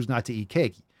also choose not to eat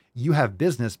cake. You have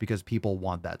business because people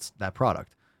want that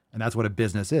product. And that's what a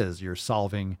business is. You're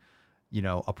solving,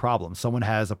 a problem. Someone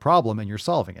has a problem and you're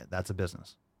solving it. That's a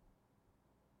business.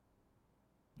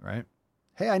 Right?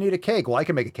 Hey, I need a cake. Well, I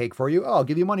can make a cake for you. Oh, I'll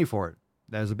give you money for it.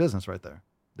 That is a business right there.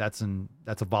 That's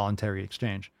a voluntary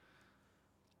exchange.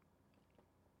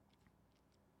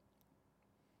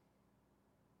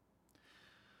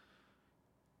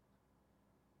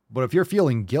 But if you're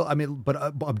feeling guilt, but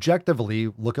objectively,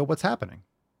 look at what's happening,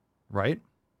 right?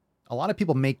 A lot of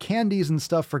people make candies and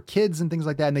stuff for kids and things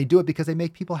like that, and they do it because they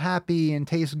make people happy and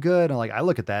taste good. And I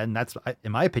look at that, and that's,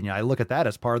 in my opinion, I look at that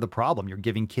as part of the problem. You're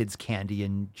giving kids candy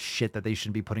and shit that they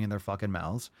shouldn't be putting in their fucking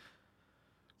mouths.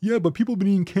 Yeah, but people have been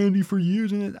eating candy for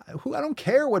years, and I don't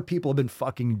care what people have been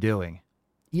fucking doing.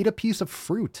 Eat a piece of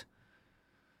fruit.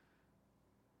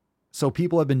 So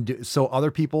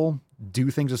other people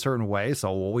do things a certain way.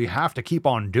 So we have to keep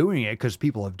on doing it because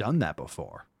people have done that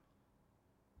before.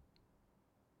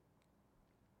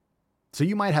 So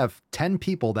you might have 10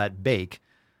 people that bake.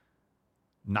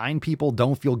 9 people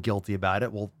don't feel guilty about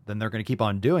it. Well, then they're going to keep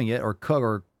on doing it, or cook,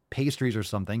 or pastries or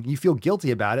something. You feel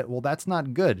guilty about it. Well, that's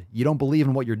not good. You don't believe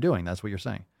in what you're doing. That's what you're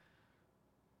saying.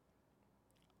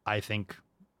 I think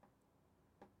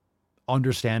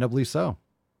understandably so.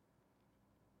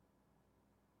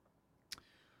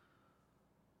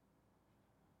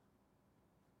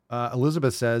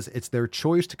 Elizabeth says, it's their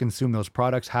choice to consume those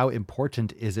products. How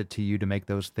important is it to you to make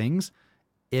those things?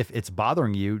 If it's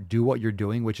bothering you, do what you're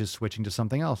doing, which is switching to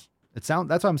something else. That's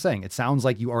what I'm saying. It sounds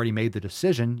like you already made the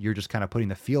decision. You're just kind of putting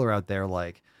the feeler out there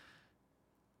like,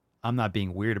 I'm not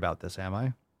being weird about this, am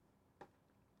I?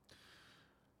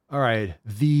 All right.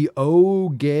 The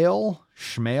O'Gale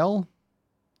Schmale.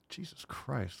 Jesus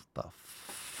Christ. What the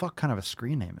fuck kind of a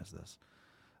screen name is this?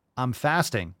 I'm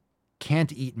fasting.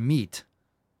 Can't eat meat.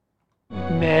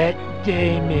 Matt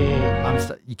Damon.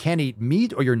 You can't eat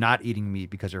meat, or you're not eating meat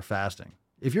because you're fasting.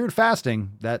 If you're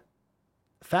fasting, that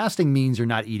fasting means you're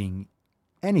not eating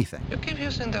anything. You keep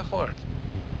using the word.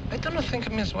 I don't think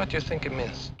it means what you think it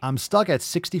means. I'm stuck at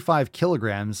 65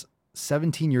 kilograms,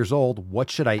 17 years old. What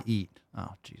should I eat?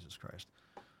 Oh, Jesus Christ.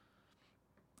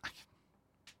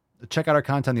 Check out our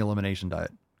content, The Elimination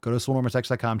Diet. Go to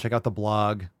swolenormousx.com, check out the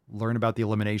blog, learn about the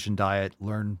elimination diet,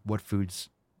 learn what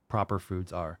proper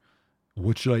foods are.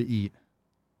 What should I eat?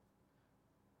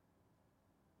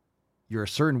 You're a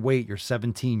certain weight. You're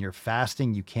 17. You're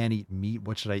fasting. You can't eat meat.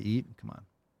 What should I eat? Come on.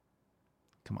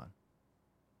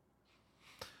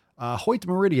 Hoyt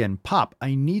Meridian. Pop,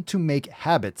 I need to make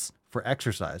habits for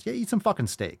exercise. Yeah, eat some fucking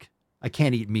steak. I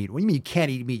can't eat meat. What do you mean you can't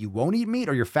eat meat? You won't eat meat,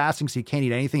 or you're fasting so you can't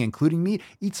eat anything, including meat?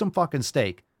 Eat some fucking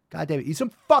steak. God damn it. Eat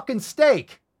some fucking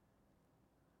steak.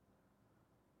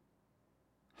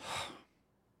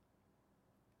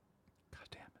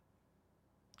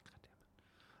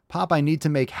 Pop, I need to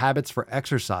make habits for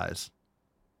exercise.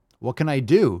 What can I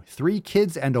do? 3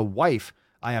 kids and a wife.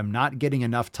 I am not getting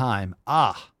enough time.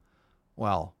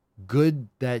 Well, good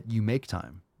that you make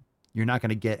time. You're not going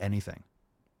to get anything.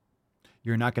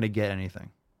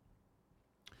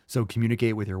 So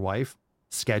communicate with your wife,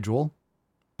 schedule,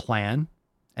 plan,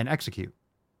 and execute.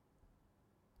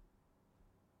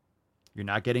 You're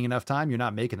not getting enough time. You're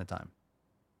not making the time.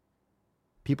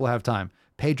 People have time.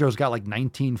 Pedro's got like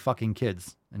 19 fucking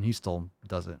kids, and he still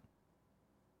does it.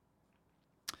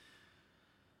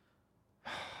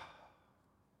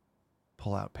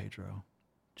 Pull out, Pedro.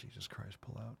 Jesus Christ,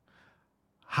 pull out.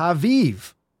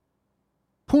 Haviv.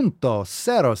 Punto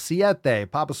 07.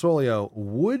 Papa Swolio,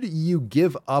 would you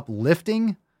give up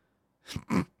lifting?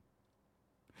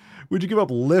 Would you give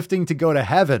up lifting to go to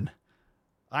heaven?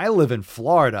 I live in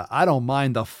Florida. I don't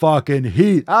mind the fucking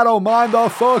heat. I don't mind the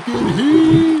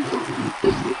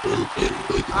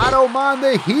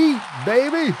heat,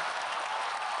 baby.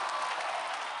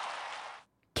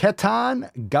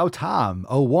 Ketan Gautam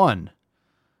 01.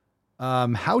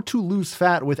 How to lose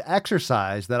fat with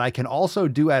exercise that I can also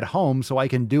do at home so I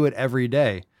can do it every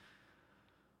day.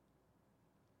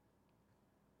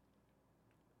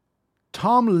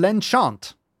 Tom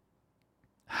Lenchant.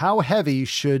 How heavy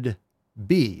should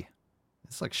be?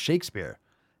 It's like Shakespeare.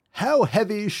 How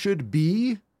heavy should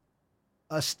be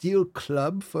a steel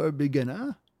club for a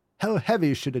beginner? How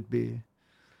heavy should it be?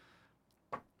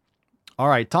 All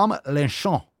right, Tom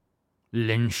Lenchant.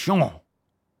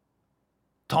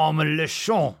 Tom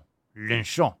Lechon.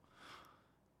 Lechon.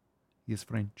 He is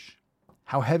French.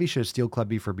 How heavy should a steel club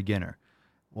be for a beginner?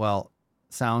 Well,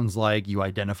 sounds like you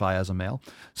identify as a male.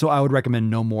 So I would recommend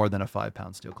no more than a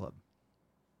 5-pound steel club.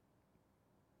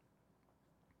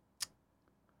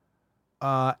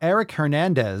 Eric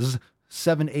Hernandez,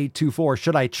 7824.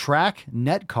 Should I track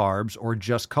net carbs or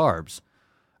just carbs?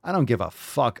 I don't give a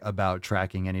fuck about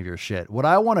tracking any of your shit. What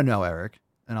I want to know, Eric,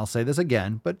 and I'll say this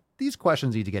again, but these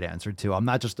questions need to get answered too. I'm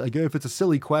not just like, if it's a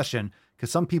silly question,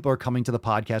 because some people are coming to the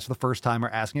podcast for the first time or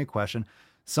asking a question.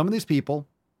 Some of these people,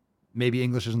 maybe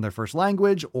English isn't their first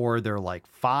language, or they're like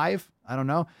 5, I don't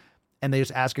know. And they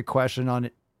just ask a question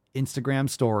on Instagram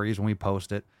stories when we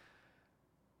post it.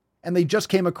 And they just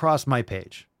came across my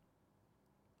page.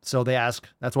 So they ask,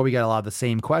 that's why we get a lot of the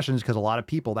same questions, because a lot of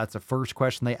people, that's the first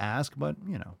question they ask, but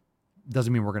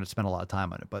doesn't mean we're going to spend a lot of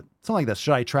time on it. But something like this,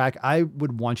 should I track? I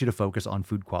would want you to focus on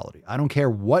food quality. I don't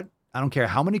care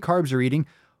how many carbs you're eating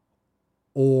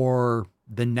or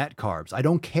the net carbs. I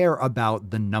don't care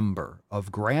about the number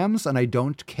of grams, and I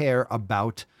don't care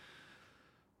about,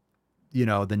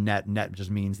 the net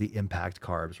just means the impact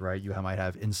carbs, right? You might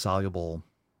have insoluble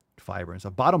fiber and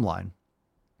stuff. Bottom line,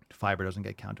 fiber doesn't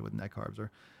get counted with net carbs.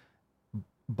 Or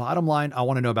bottom line, I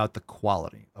want to know about the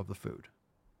quality of the food.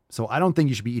 So I don't think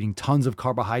you should be eating tons of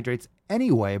carbohydrates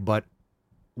anyway, but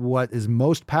what is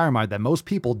most paramount that most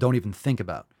people don't even think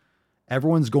about,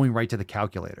 everyone's going right to the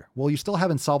calculator. Well, you still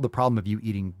haven't solved the problem of you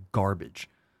eating garbage.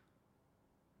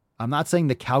 I'm not saying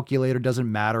the calculator doesn't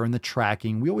matter in the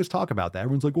tracking. We always talk about that.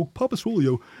 Everyone's like, well, Papa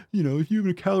Swolio, if you have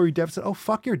a calorie deficit, oh,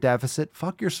 fuck your deficit,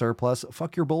 fuck your surplus,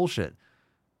 fuck your bullshit.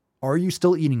 Are you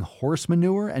still eating horse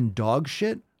manure and dog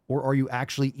shit, or are you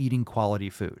actually eating quality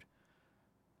food?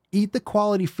 Eat the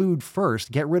quality food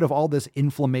first. Get rid of all this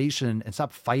inflammation and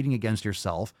stop fighting against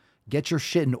yourself. Get your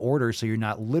shit in order so you're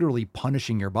not literally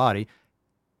punishing your body,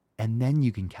 and then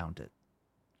you can count it.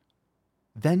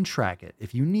 Then track it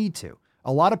if you need to.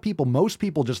 Most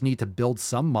people just need to build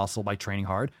some muscle by training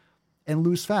hard and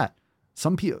lose fat.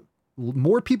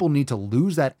 More people need to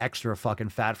lose that extra fucking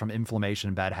fat from inflammation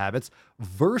and bad habits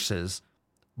versus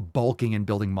bulking and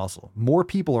building muscle. More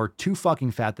people are too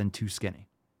fucking fat than too skinny.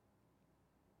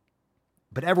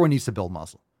 But everyone needs to build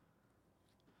muscle.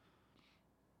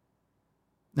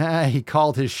 He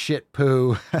called his shit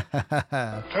poo.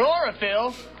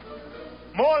 Chlorophyll?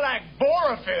 More like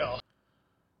borophyll.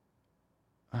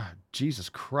 Jesus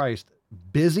Christ.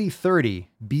 Busy 30,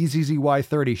 BZZY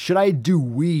 30. Should I do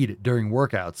weed during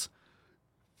workouts?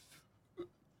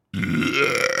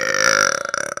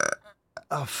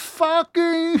 A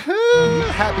fucking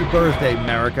happy birthday,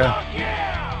 America.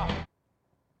 Yeah.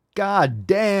 God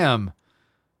damn,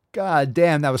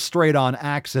 that was straight on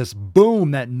axis.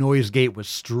 Boom, that noise gate was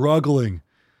struggling.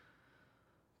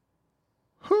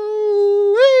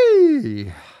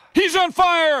 Hoo-wee. He's on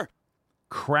fire!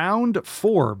 Crowned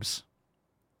Forbes.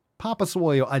 Papa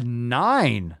Swolio, a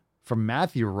 9 from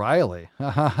Matthew Riley.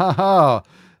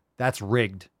 That's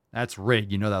rigged. That's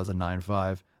rigged. That was a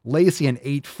 9.5. Lacey, an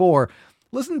 8.4.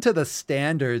 Listen to the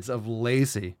standards of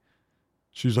Lacey.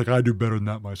 She's like, I do better than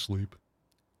that in my sleep.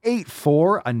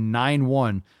 8.4, a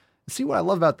 9.1. See, what I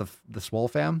love about the Swole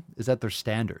fam is that they're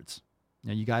standards.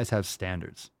 You guys have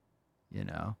standards,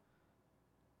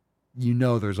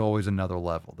 there's always another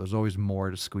level. There's always more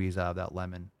to squeeze out of that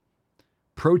lemon.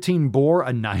 Protein Boar,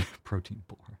 a 9. Protein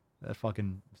Boar. That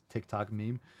fucking TikTok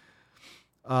meme.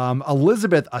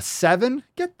 Elizabeth, a 7.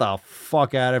 Get the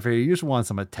fuck out of here. You just want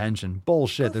some attention.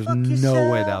 Bullshit. There's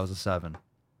no way that was a 7.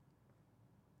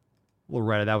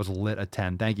 Loretta, that was lit, a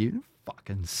 10. Thank you.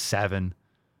 Fucking 7.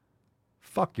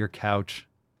 Fuck your couch.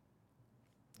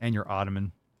 And your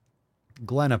ottoman.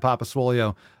 Glenna, Papa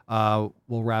Swolio.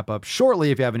 We'll wrap up shortly.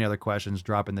 If you have any other questions,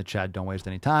 drop in the chat. Don't waste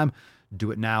any time.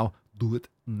 Do it now. Do it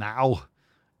now.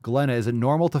 Glenna, is it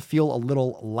normal to feel a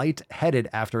little lightheaded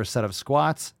after a set of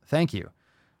squats? Thank you.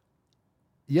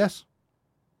 Yes.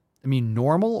 I mean,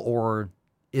 normal, or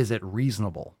is it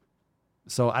reasonable?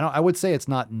 So I would say it's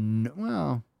not,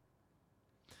 well,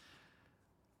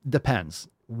 depends.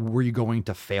 Were you going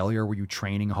to failure? Were you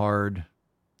training hard?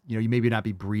 You maybe not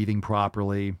be breathing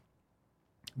properly.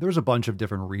 There's a bunch of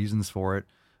different reasons for it.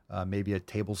 Maybe a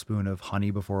tablespoon of honey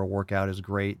before a workout is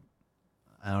great.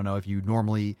 I don't know if you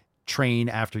normally train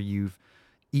after you've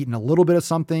eaten a little bit of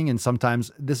something. And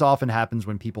sometimes this often happens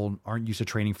when people aren't used to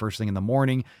training first thing in the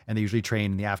morning, and they usually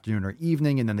train in the afternoon or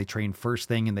evening. And then they train first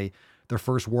thing, and their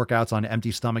first workouts on an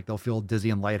empty stomach, they'll feel dizzy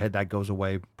and lightheaded. That goes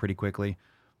away pretty quickly.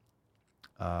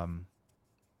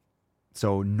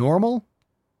 So normal,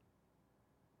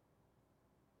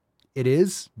 it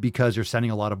is, because you're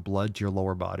sending a lot of blood to your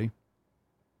lower body.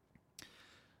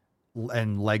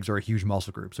 and legs are a huge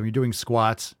muscle group. So when you're doing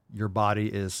squats, your body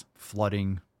is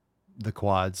flooding the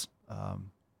quads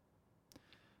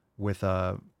with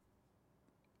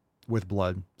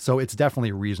blood. So it's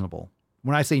definitely reasonable.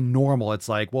 When I say normal, it's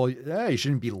like, well, you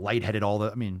shouldn't be lightheaded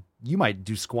I mean, you might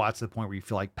do squats to the point where you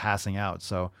feel like passing out.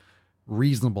 So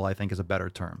reasonable, I think, is a better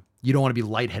term. You don't want to be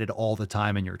lightheaded all the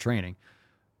time in your training,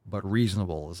 but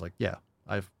reasonable is like, yeah,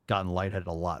 I've gotten lightheaded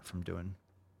a lot from doing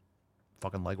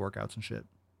fucking leg workouts and shit.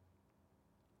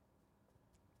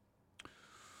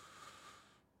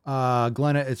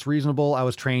 Glenna, it's reasonable. I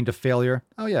was trained to failure.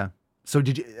 Oh yeah. So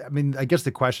I guess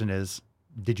the question is,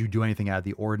 did you do anything out of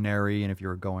the ordinary? And if you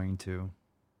were going to,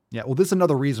 yeah, well, this is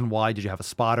another reason why. Did you have a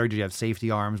spotter? Did you have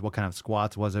safety arms? What kind of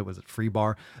squats was it? Was it free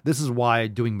bar? This is why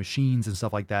doing machines and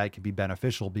stuff like that can be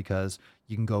beneficial, because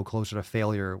you can go closer to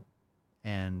failure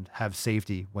and have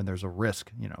safety when there's a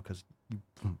risk, because you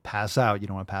pass out. You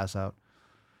don't want to pass out.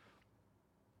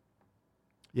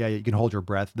 Yeah, you can hold your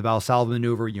breath. The Valsalva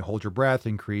maneuver, you hold your breath,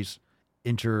 increase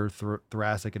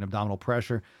interthoracic and abdominal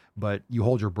pressure, but you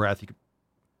hold your breath. You can,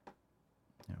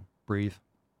 breathe.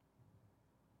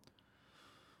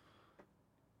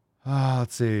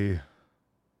 Let's see.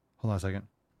 Hold on a second.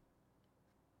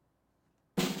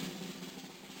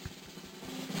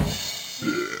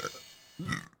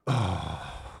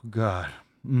 Oh, God.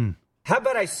 How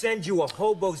about I send you a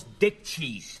hobo's dick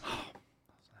cheese?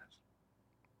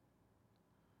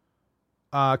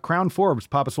 Crown Forbes,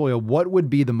 Papa Swolio, what would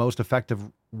be the most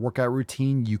effective workout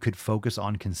routine you could focus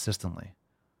on consistently?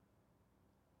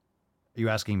 Are you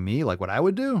asking me like what I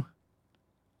would do?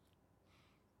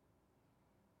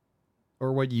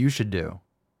 Or what you should do?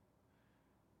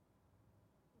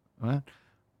 What?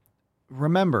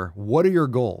 Remember, what are your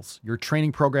goals? Your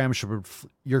training program should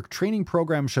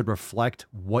reflect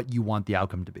what you want the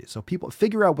outcome to be. So people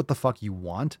figure out what the fuck you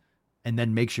want, and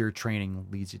then make sure your training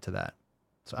leads you to that.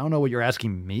 So I don't know what you're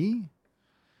asking me.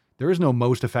 There is no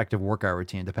most effective workout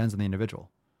routine. It depends on the individual.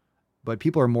 But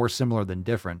people are more similar than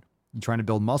different. You trying to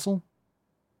build muscle?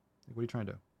 What are you trying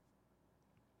to do?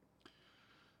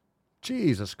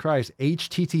 Jesus Christ.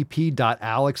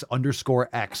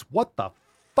 http.alex_x. What the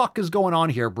fuck is going on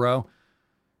here, bro?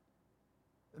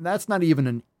 That's not even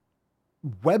a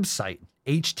website.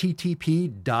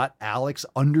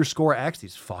 http.alex_x.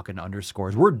 These fucking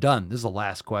underscores. We're done. This is the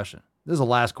last question.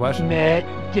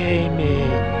 Matt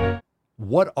Damon.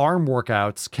 What arm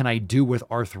workouts can I do with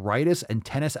arthritis and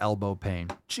tennis elbow pain?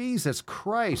 Jesus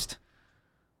Christ.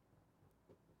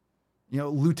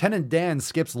 Lieutenant Dan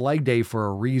skips leg day for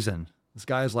a reason. This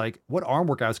guy's like, what arm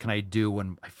workouts can I do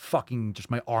when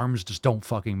my arms just don't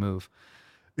fucking move?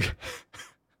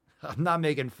 I'm not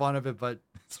making fun of it, but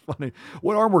it's funny.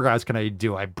 What arm workouts can I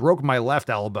do? I broke my left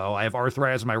elbow. I have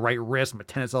arthritis in my right wrist, my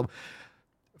tennis elbow.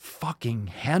 Fucking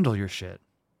handle your shit.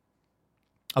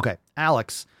 Okay,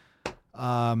 Alex.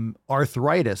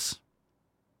 Arthritis.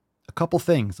 A couple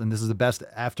things, and this is the best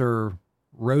after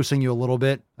roasting you a little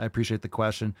bit. I appreciate the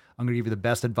question. I'm going to give you the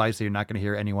best advice that you're not going to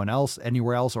hear anywhere else,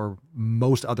 or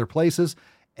most other places.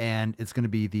 And it's going to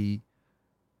be the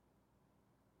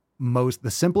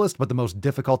simplest, but the most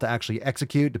difficult to actually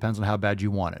execute. Depends on how bad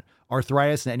you want it.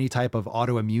 Arthritis and any type of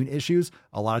autoimmune issues,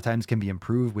 a lot of times can be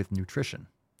improved with nutrition,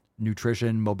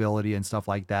 mobility, and stuff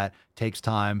like that. Takes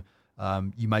time.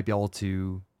 You might be able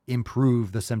to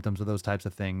improve the symptoms of those types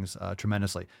of things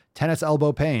tremendously. Tennis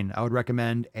elbow pain, I would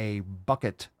recommend a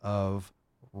bucket of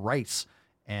rice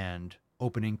and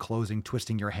opening, closing,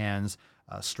 twisting your hands,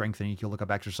 strengthening. You can look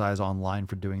up exercise online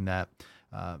for doing that.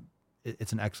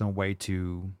 It's an excellent way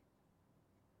to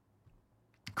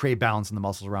create balance in the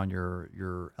muscles around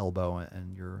your elbow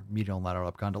and your medial and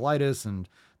lateral epicondylitis, and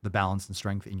the balance and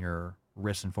strength in your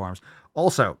wrists and forearms.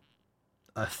 Also,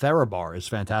 a TheraBar is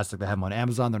fantastic. They have them on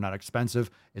Amazon. They're not expensive.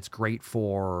 It's great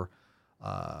for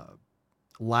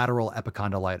lateral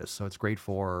epicondylitis. So it's great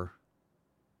for,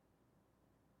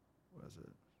 what is it?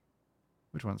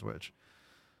 Which one's which?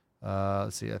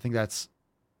 Let's see. I think that's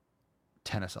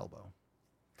tennis elbow.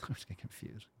 I'm just getting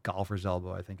confused. Golfer's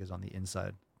elbow, I think, is on the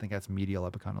inside. I think that's medial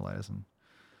epicondylitis. And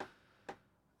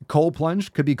cold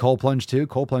plunge could be cold plunge too.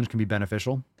 Cold plunge can be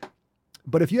beneficial.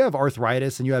 But if you have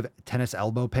arthritis and you have tennis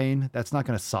elbow pain, that's not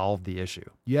going to solve the issue.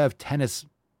 You have tennis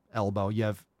elbow, you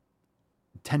have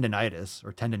tendinitis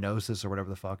or tendinosis or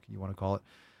whatever the fuck you want to call it,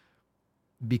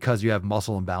 because you have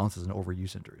muscle imbalances and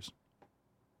overuse injuries.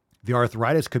 The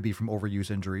arthritis could be from overuse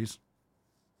injuries.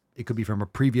 It could be from a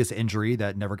previous injury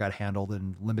that never got handled,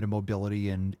 and limited mobility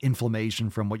and inflammation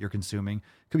from what you're consuming.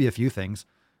 It could be a few things.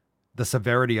 The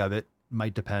severity of it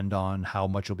might depend on how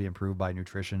much you'll be improved by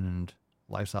nutrition and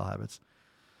lifestyle habits.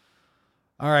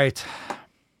 All right.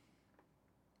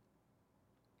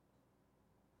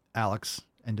 Alex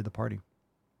ended the party.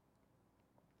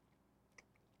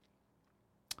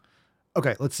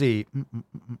 Okay, let's see.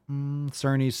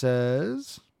 Cerny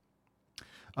says,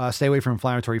 stay away from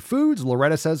inflammatory foods.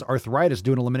 Loretta says, arthritis,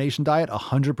 do an elimination diet,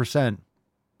 100%.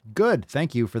 Good.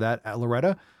 Thank you for that,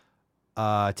 Loretta.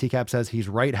 TCAP says, he's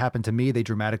right. Happened to me. They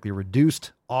dramatically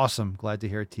reduced. Awesome. Glad to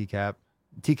hear TCAP.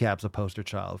 TCAP's a poster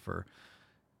child for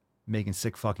making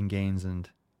sick fucking gains and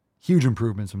huge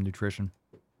improvements from nutrition.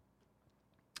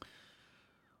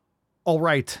 All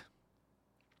right.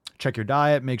 Check your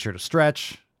diet. Make sure to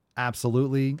stretch.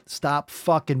 Absolutely. Stop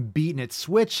fucking beating it.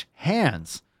 Switch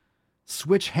hands.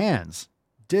 Switch hands.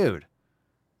 Dude,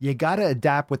 you got to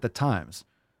adapt with the times.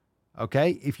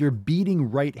 Okay? If you're beating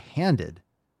right-handed,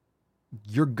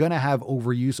 you're going to have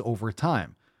overuse over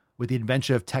time. With the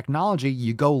invention of technology,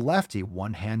 you go lefty.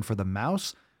 One hand for the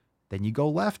mouse, then you go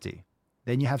lefty.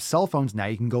 Then you have cell phones. Now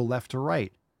you can go left to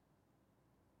right.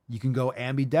 You can go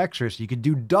ambidextrous. You can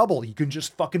do double. You can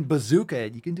just fucking bazooka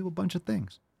it. You can do a bunch of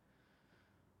things.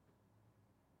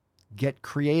 Get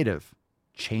creative.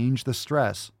 Change the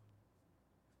stress.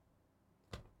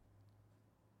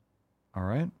 All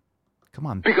right? Come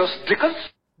on. Because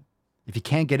if you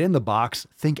can't get in the box,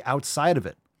 think outside of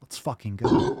it. Let's fucking go.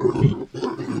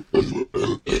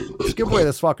 Let's give away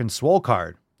this fucking swole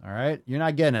card. All right? You're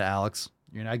not getting it, Alex.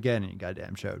 You're not getting it, you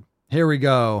goddamn showed. Here we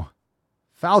go.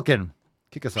 Falcon.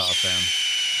 Kick us off,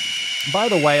 fam. By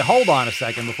the way, hold on a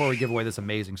second before we give away this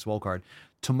amazing swole card.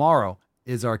 Tomorrow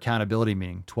is our accountability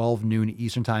meeting, 12 noon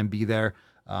Eastern time. Be there.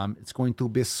 It's going to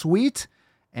be sweet,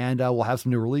 and we'll have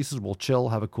some new releases. We'll chill,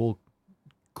 have a cool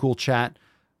chat,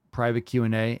 private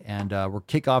Q&A, and we'll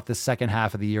kick off the second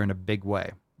half of the year in a big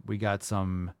way. We got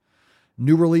some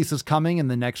new releases coming in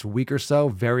the next week or so.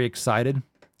 Very excited,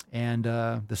 and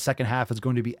the second half is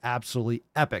going to be absolutely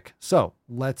epic. So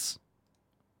let's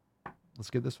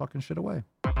give this fucking shit away.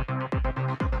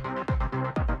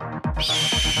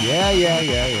 Yeah.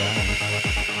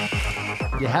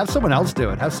 You have someone else do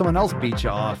it. Have someone else beat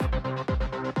you off.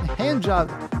 Hand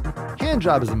job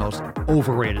is the most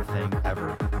overrated thing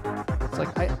ever. It's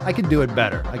like, I could do it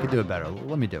better. Let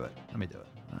me do it. I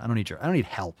don't need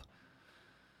help.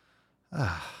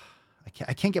 I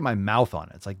can't get my mouth on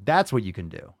it. It's like, that's what you can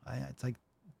do. It's like,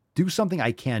 do something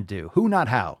I can't do. Who, not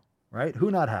how, right? Who,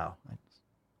 not how.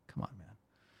 Come on, man.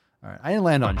 All right. I didn't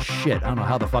land on shit. I don't know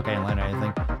how the fuck I didn't land on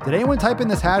anything. Did anyone type in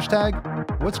this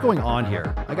hashtag? What's going on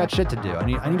here? I got shit to do.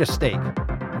 I need a steak.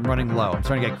 I'm running low. I'm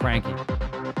starting to get cranky.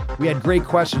 We had great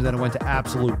questions, then it went to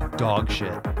absolute dog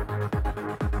shit.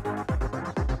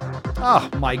 Oh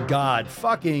my God.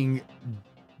 Fucking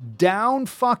down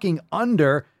fucking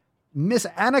under. Miss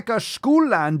Annika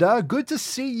Schoolander. Good to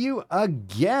see you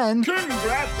again.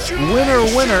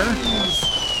 Congratulations. Winner.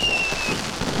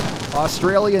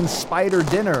 Australian Spider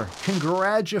Dinner.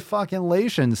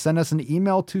 Congratulations. Send us an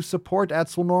email to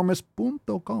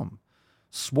support@swolenormous.com.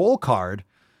 Swole card.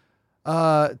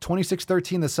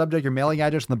 2613, the subject, your mailing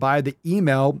address in the bio. The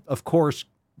email, of course,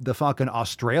 the fucking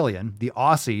Australian, the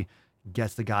Aussie,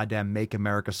 gets the goddamn Make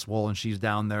America Swole, and she's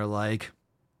down there like,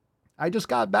 I just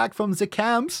got back from the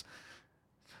camps.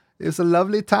 It's a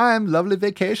lovely time, lovely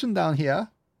vacation down here.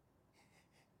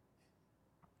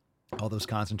 All those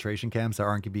concentration camps that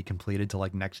aren't going to be completed till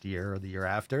like next year or the year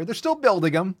after. They're still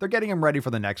building them. They're getting them ready for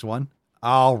the next one.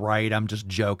 All right, I'm just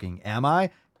joking. Am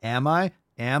I?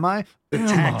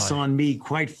 Attacks on me,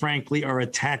 quite frankly, are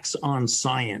attacks on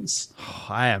science.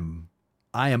 I am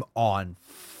on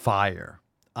fire.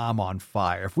 I'm on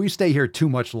fire. If we stay here too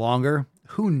much longer,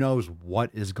 who knows what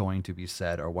is going to be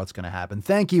said or what's going to happen.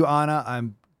 Thank you, Anna.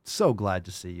 I'm so glad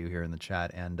to see you here in the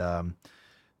chat, and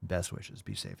best wishes.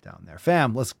 Be safe down there.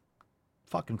 Fam, let's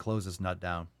fucking close this nut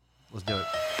down. Let's do it.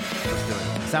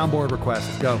 Soundboard request.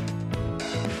 Let's go.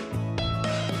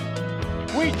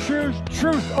 We choose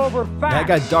truth over fact. That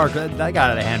got dark. That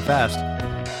got out of hand fast.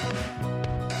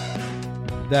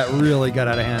 That really got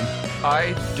out of hand.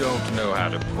 I don't know how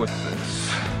to put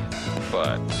this,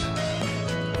 but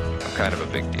I'm kind of a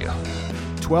big deal.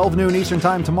 12 noon Eastern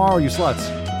time tomorrow, you sluts.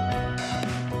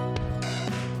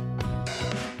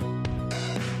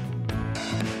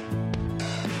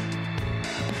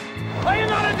 Are you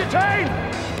not entertained?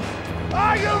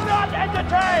 Are you not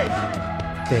entertained?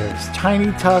 There's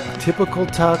Tiny Tuck, Typical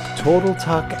Tuck, Total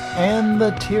Tuck, and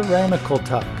the Tyrannical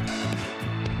Tuck.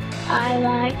 I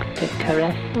like to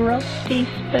caress rusty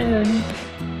spoons.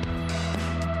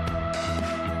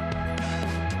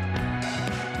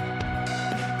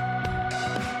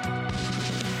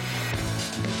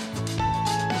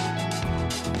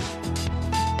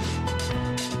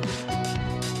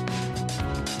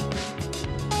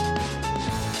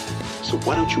 So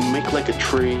why don't you make like a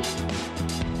tree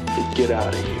Get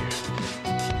out of here.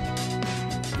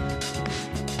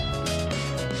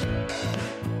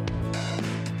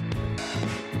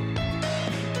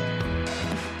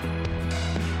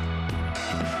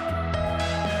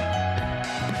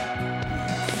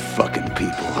 Fucking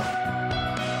people.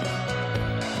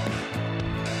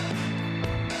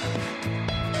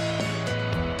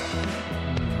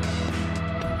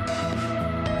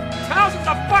 House is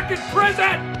a fucking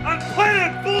prison on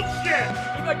planet bullshit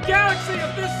in the galaxy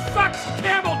of this sucks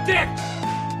camel dicks.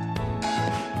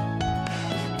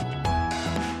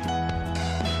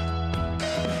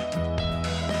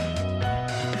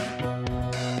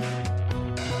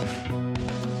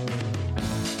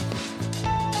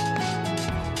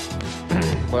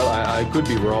 Well, I could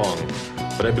be wrong,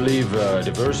 but I believe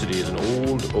diversity is an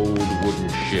old wooden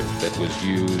ship that was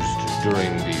used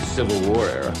during the Civil War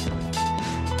era.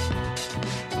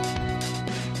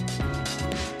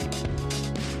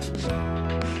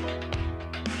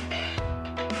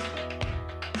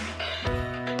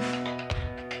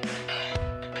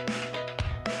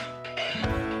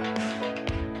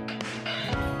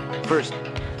 First,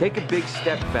 take a big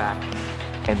step back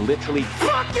and literally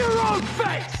fuck your own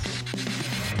face!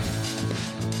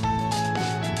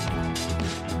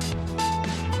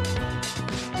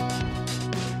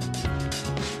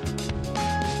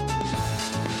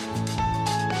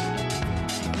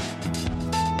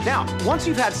 Now, once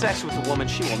you've had sex with a woman,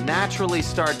 she will naturally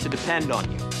start to depend on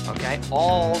you, okay?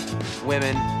 All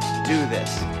women do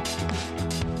this.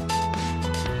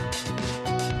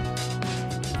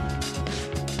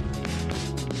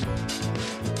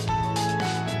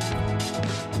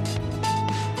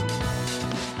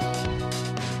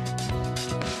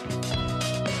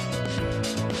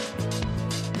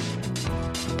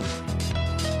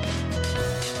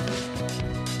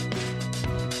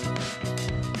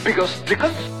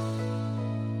 Because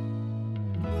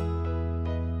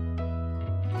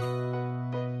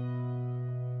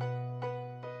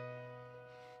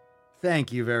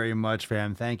Thank you very much,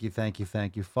 fam. Thank you.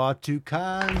 Fatu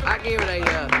Khan. I give it a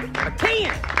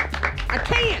 10. A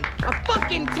 10. A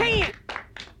fucking 10.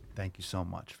 Thank you so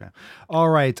much, fam. All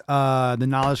right. The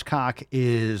knowledge cock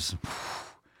is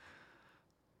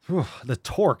the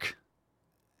torque.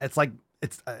 It's like,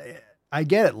 I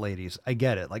get it, ladies. I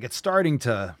get it. Like, it's starting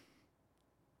to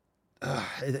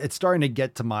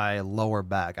get to my lower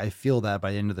back. I feel that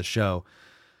by the end of the show.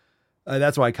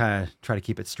 That's why I kind of try to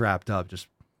keep it strapped up.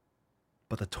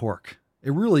 But the torque,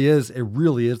 it really is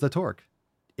the torque.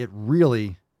 It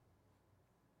really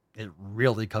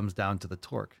comes down to the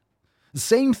torque.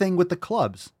 Same thing with the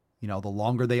clubs. You know, the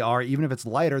longer they are, even if it's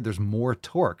lighter, there's more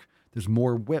torque. There's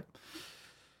more whip.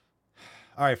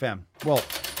 All right, fam. Well,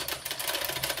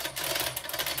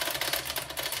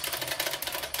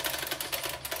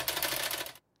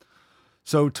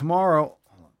 so tomorrow,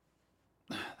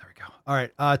 there we go. All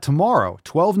right. Tomorrow,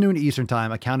 12 noon Eastern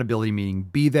time, accountability meeting.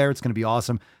 Be there. It's going to be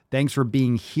awesome. Thanks for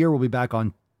being here. We'll be back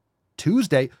on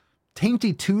Tuesday.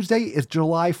 Tainty Tuesday is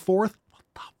July 4th. What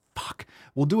the fuck?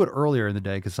 We'll do it earlier in the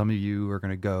day because some of you are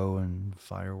going to go and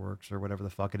fireworks or whatever the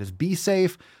fuck it is. Be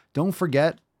safe. Don't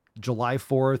forget, July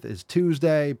 4th is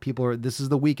Tuesday. This is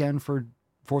the weekend for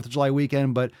 4th of July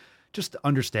weekend, but just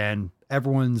understand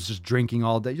everyone's just drinking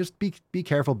all day. Just be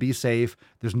careful, be safe.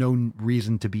 There's no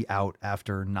reason to be out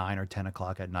after 9 or 10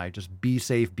 o'clock at night. Just be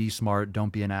safe, be smart.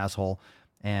 Don't be an asshole,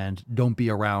 and don't be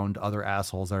around other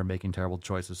assholes that are making terrible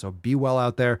choices. So be well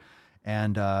out there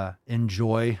and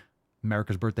enjoy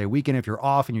America's birthday weekend. If you're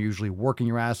off and you're usually working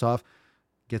your ass off,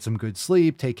 get some good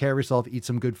sleep, take care of yourself, eat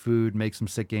some good food, make some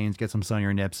sick gains, get some sun on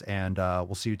your nips, and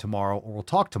we'll see you tomorrow, or we'll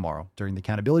talk tomorrow during the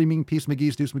accountability meeting. Peace,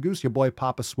 McGee's, Deuce McGoose, your boy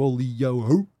Papa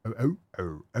Swolio.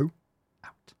 Out.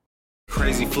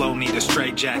 Crazy flow, need a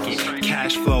straight jacket.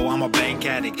 Cash flow, I'm a bank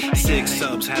addict. 6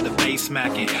 subs, had the bass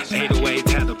smacking. 808s,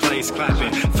 had the place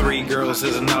clapping. 3 girls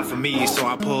is enough for me, so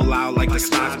I pull out like the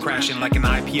stock's crashing. Like an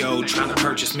IPO, trying to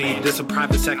purchase me. This a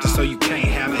private sector, so you can't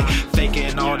have it.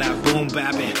 Faking all that boom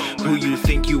bapping. Who you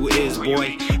think you is,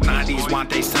 boy? 90s want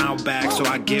they sound back, so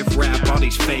I give rap all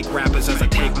these fake rappers as I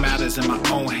take matters in my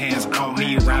own hands. I don't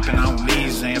need rapping, I don't need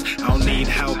Zans. I don't need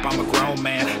help, I'm a grown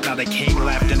man. Now they can't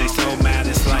laugh and they so mad.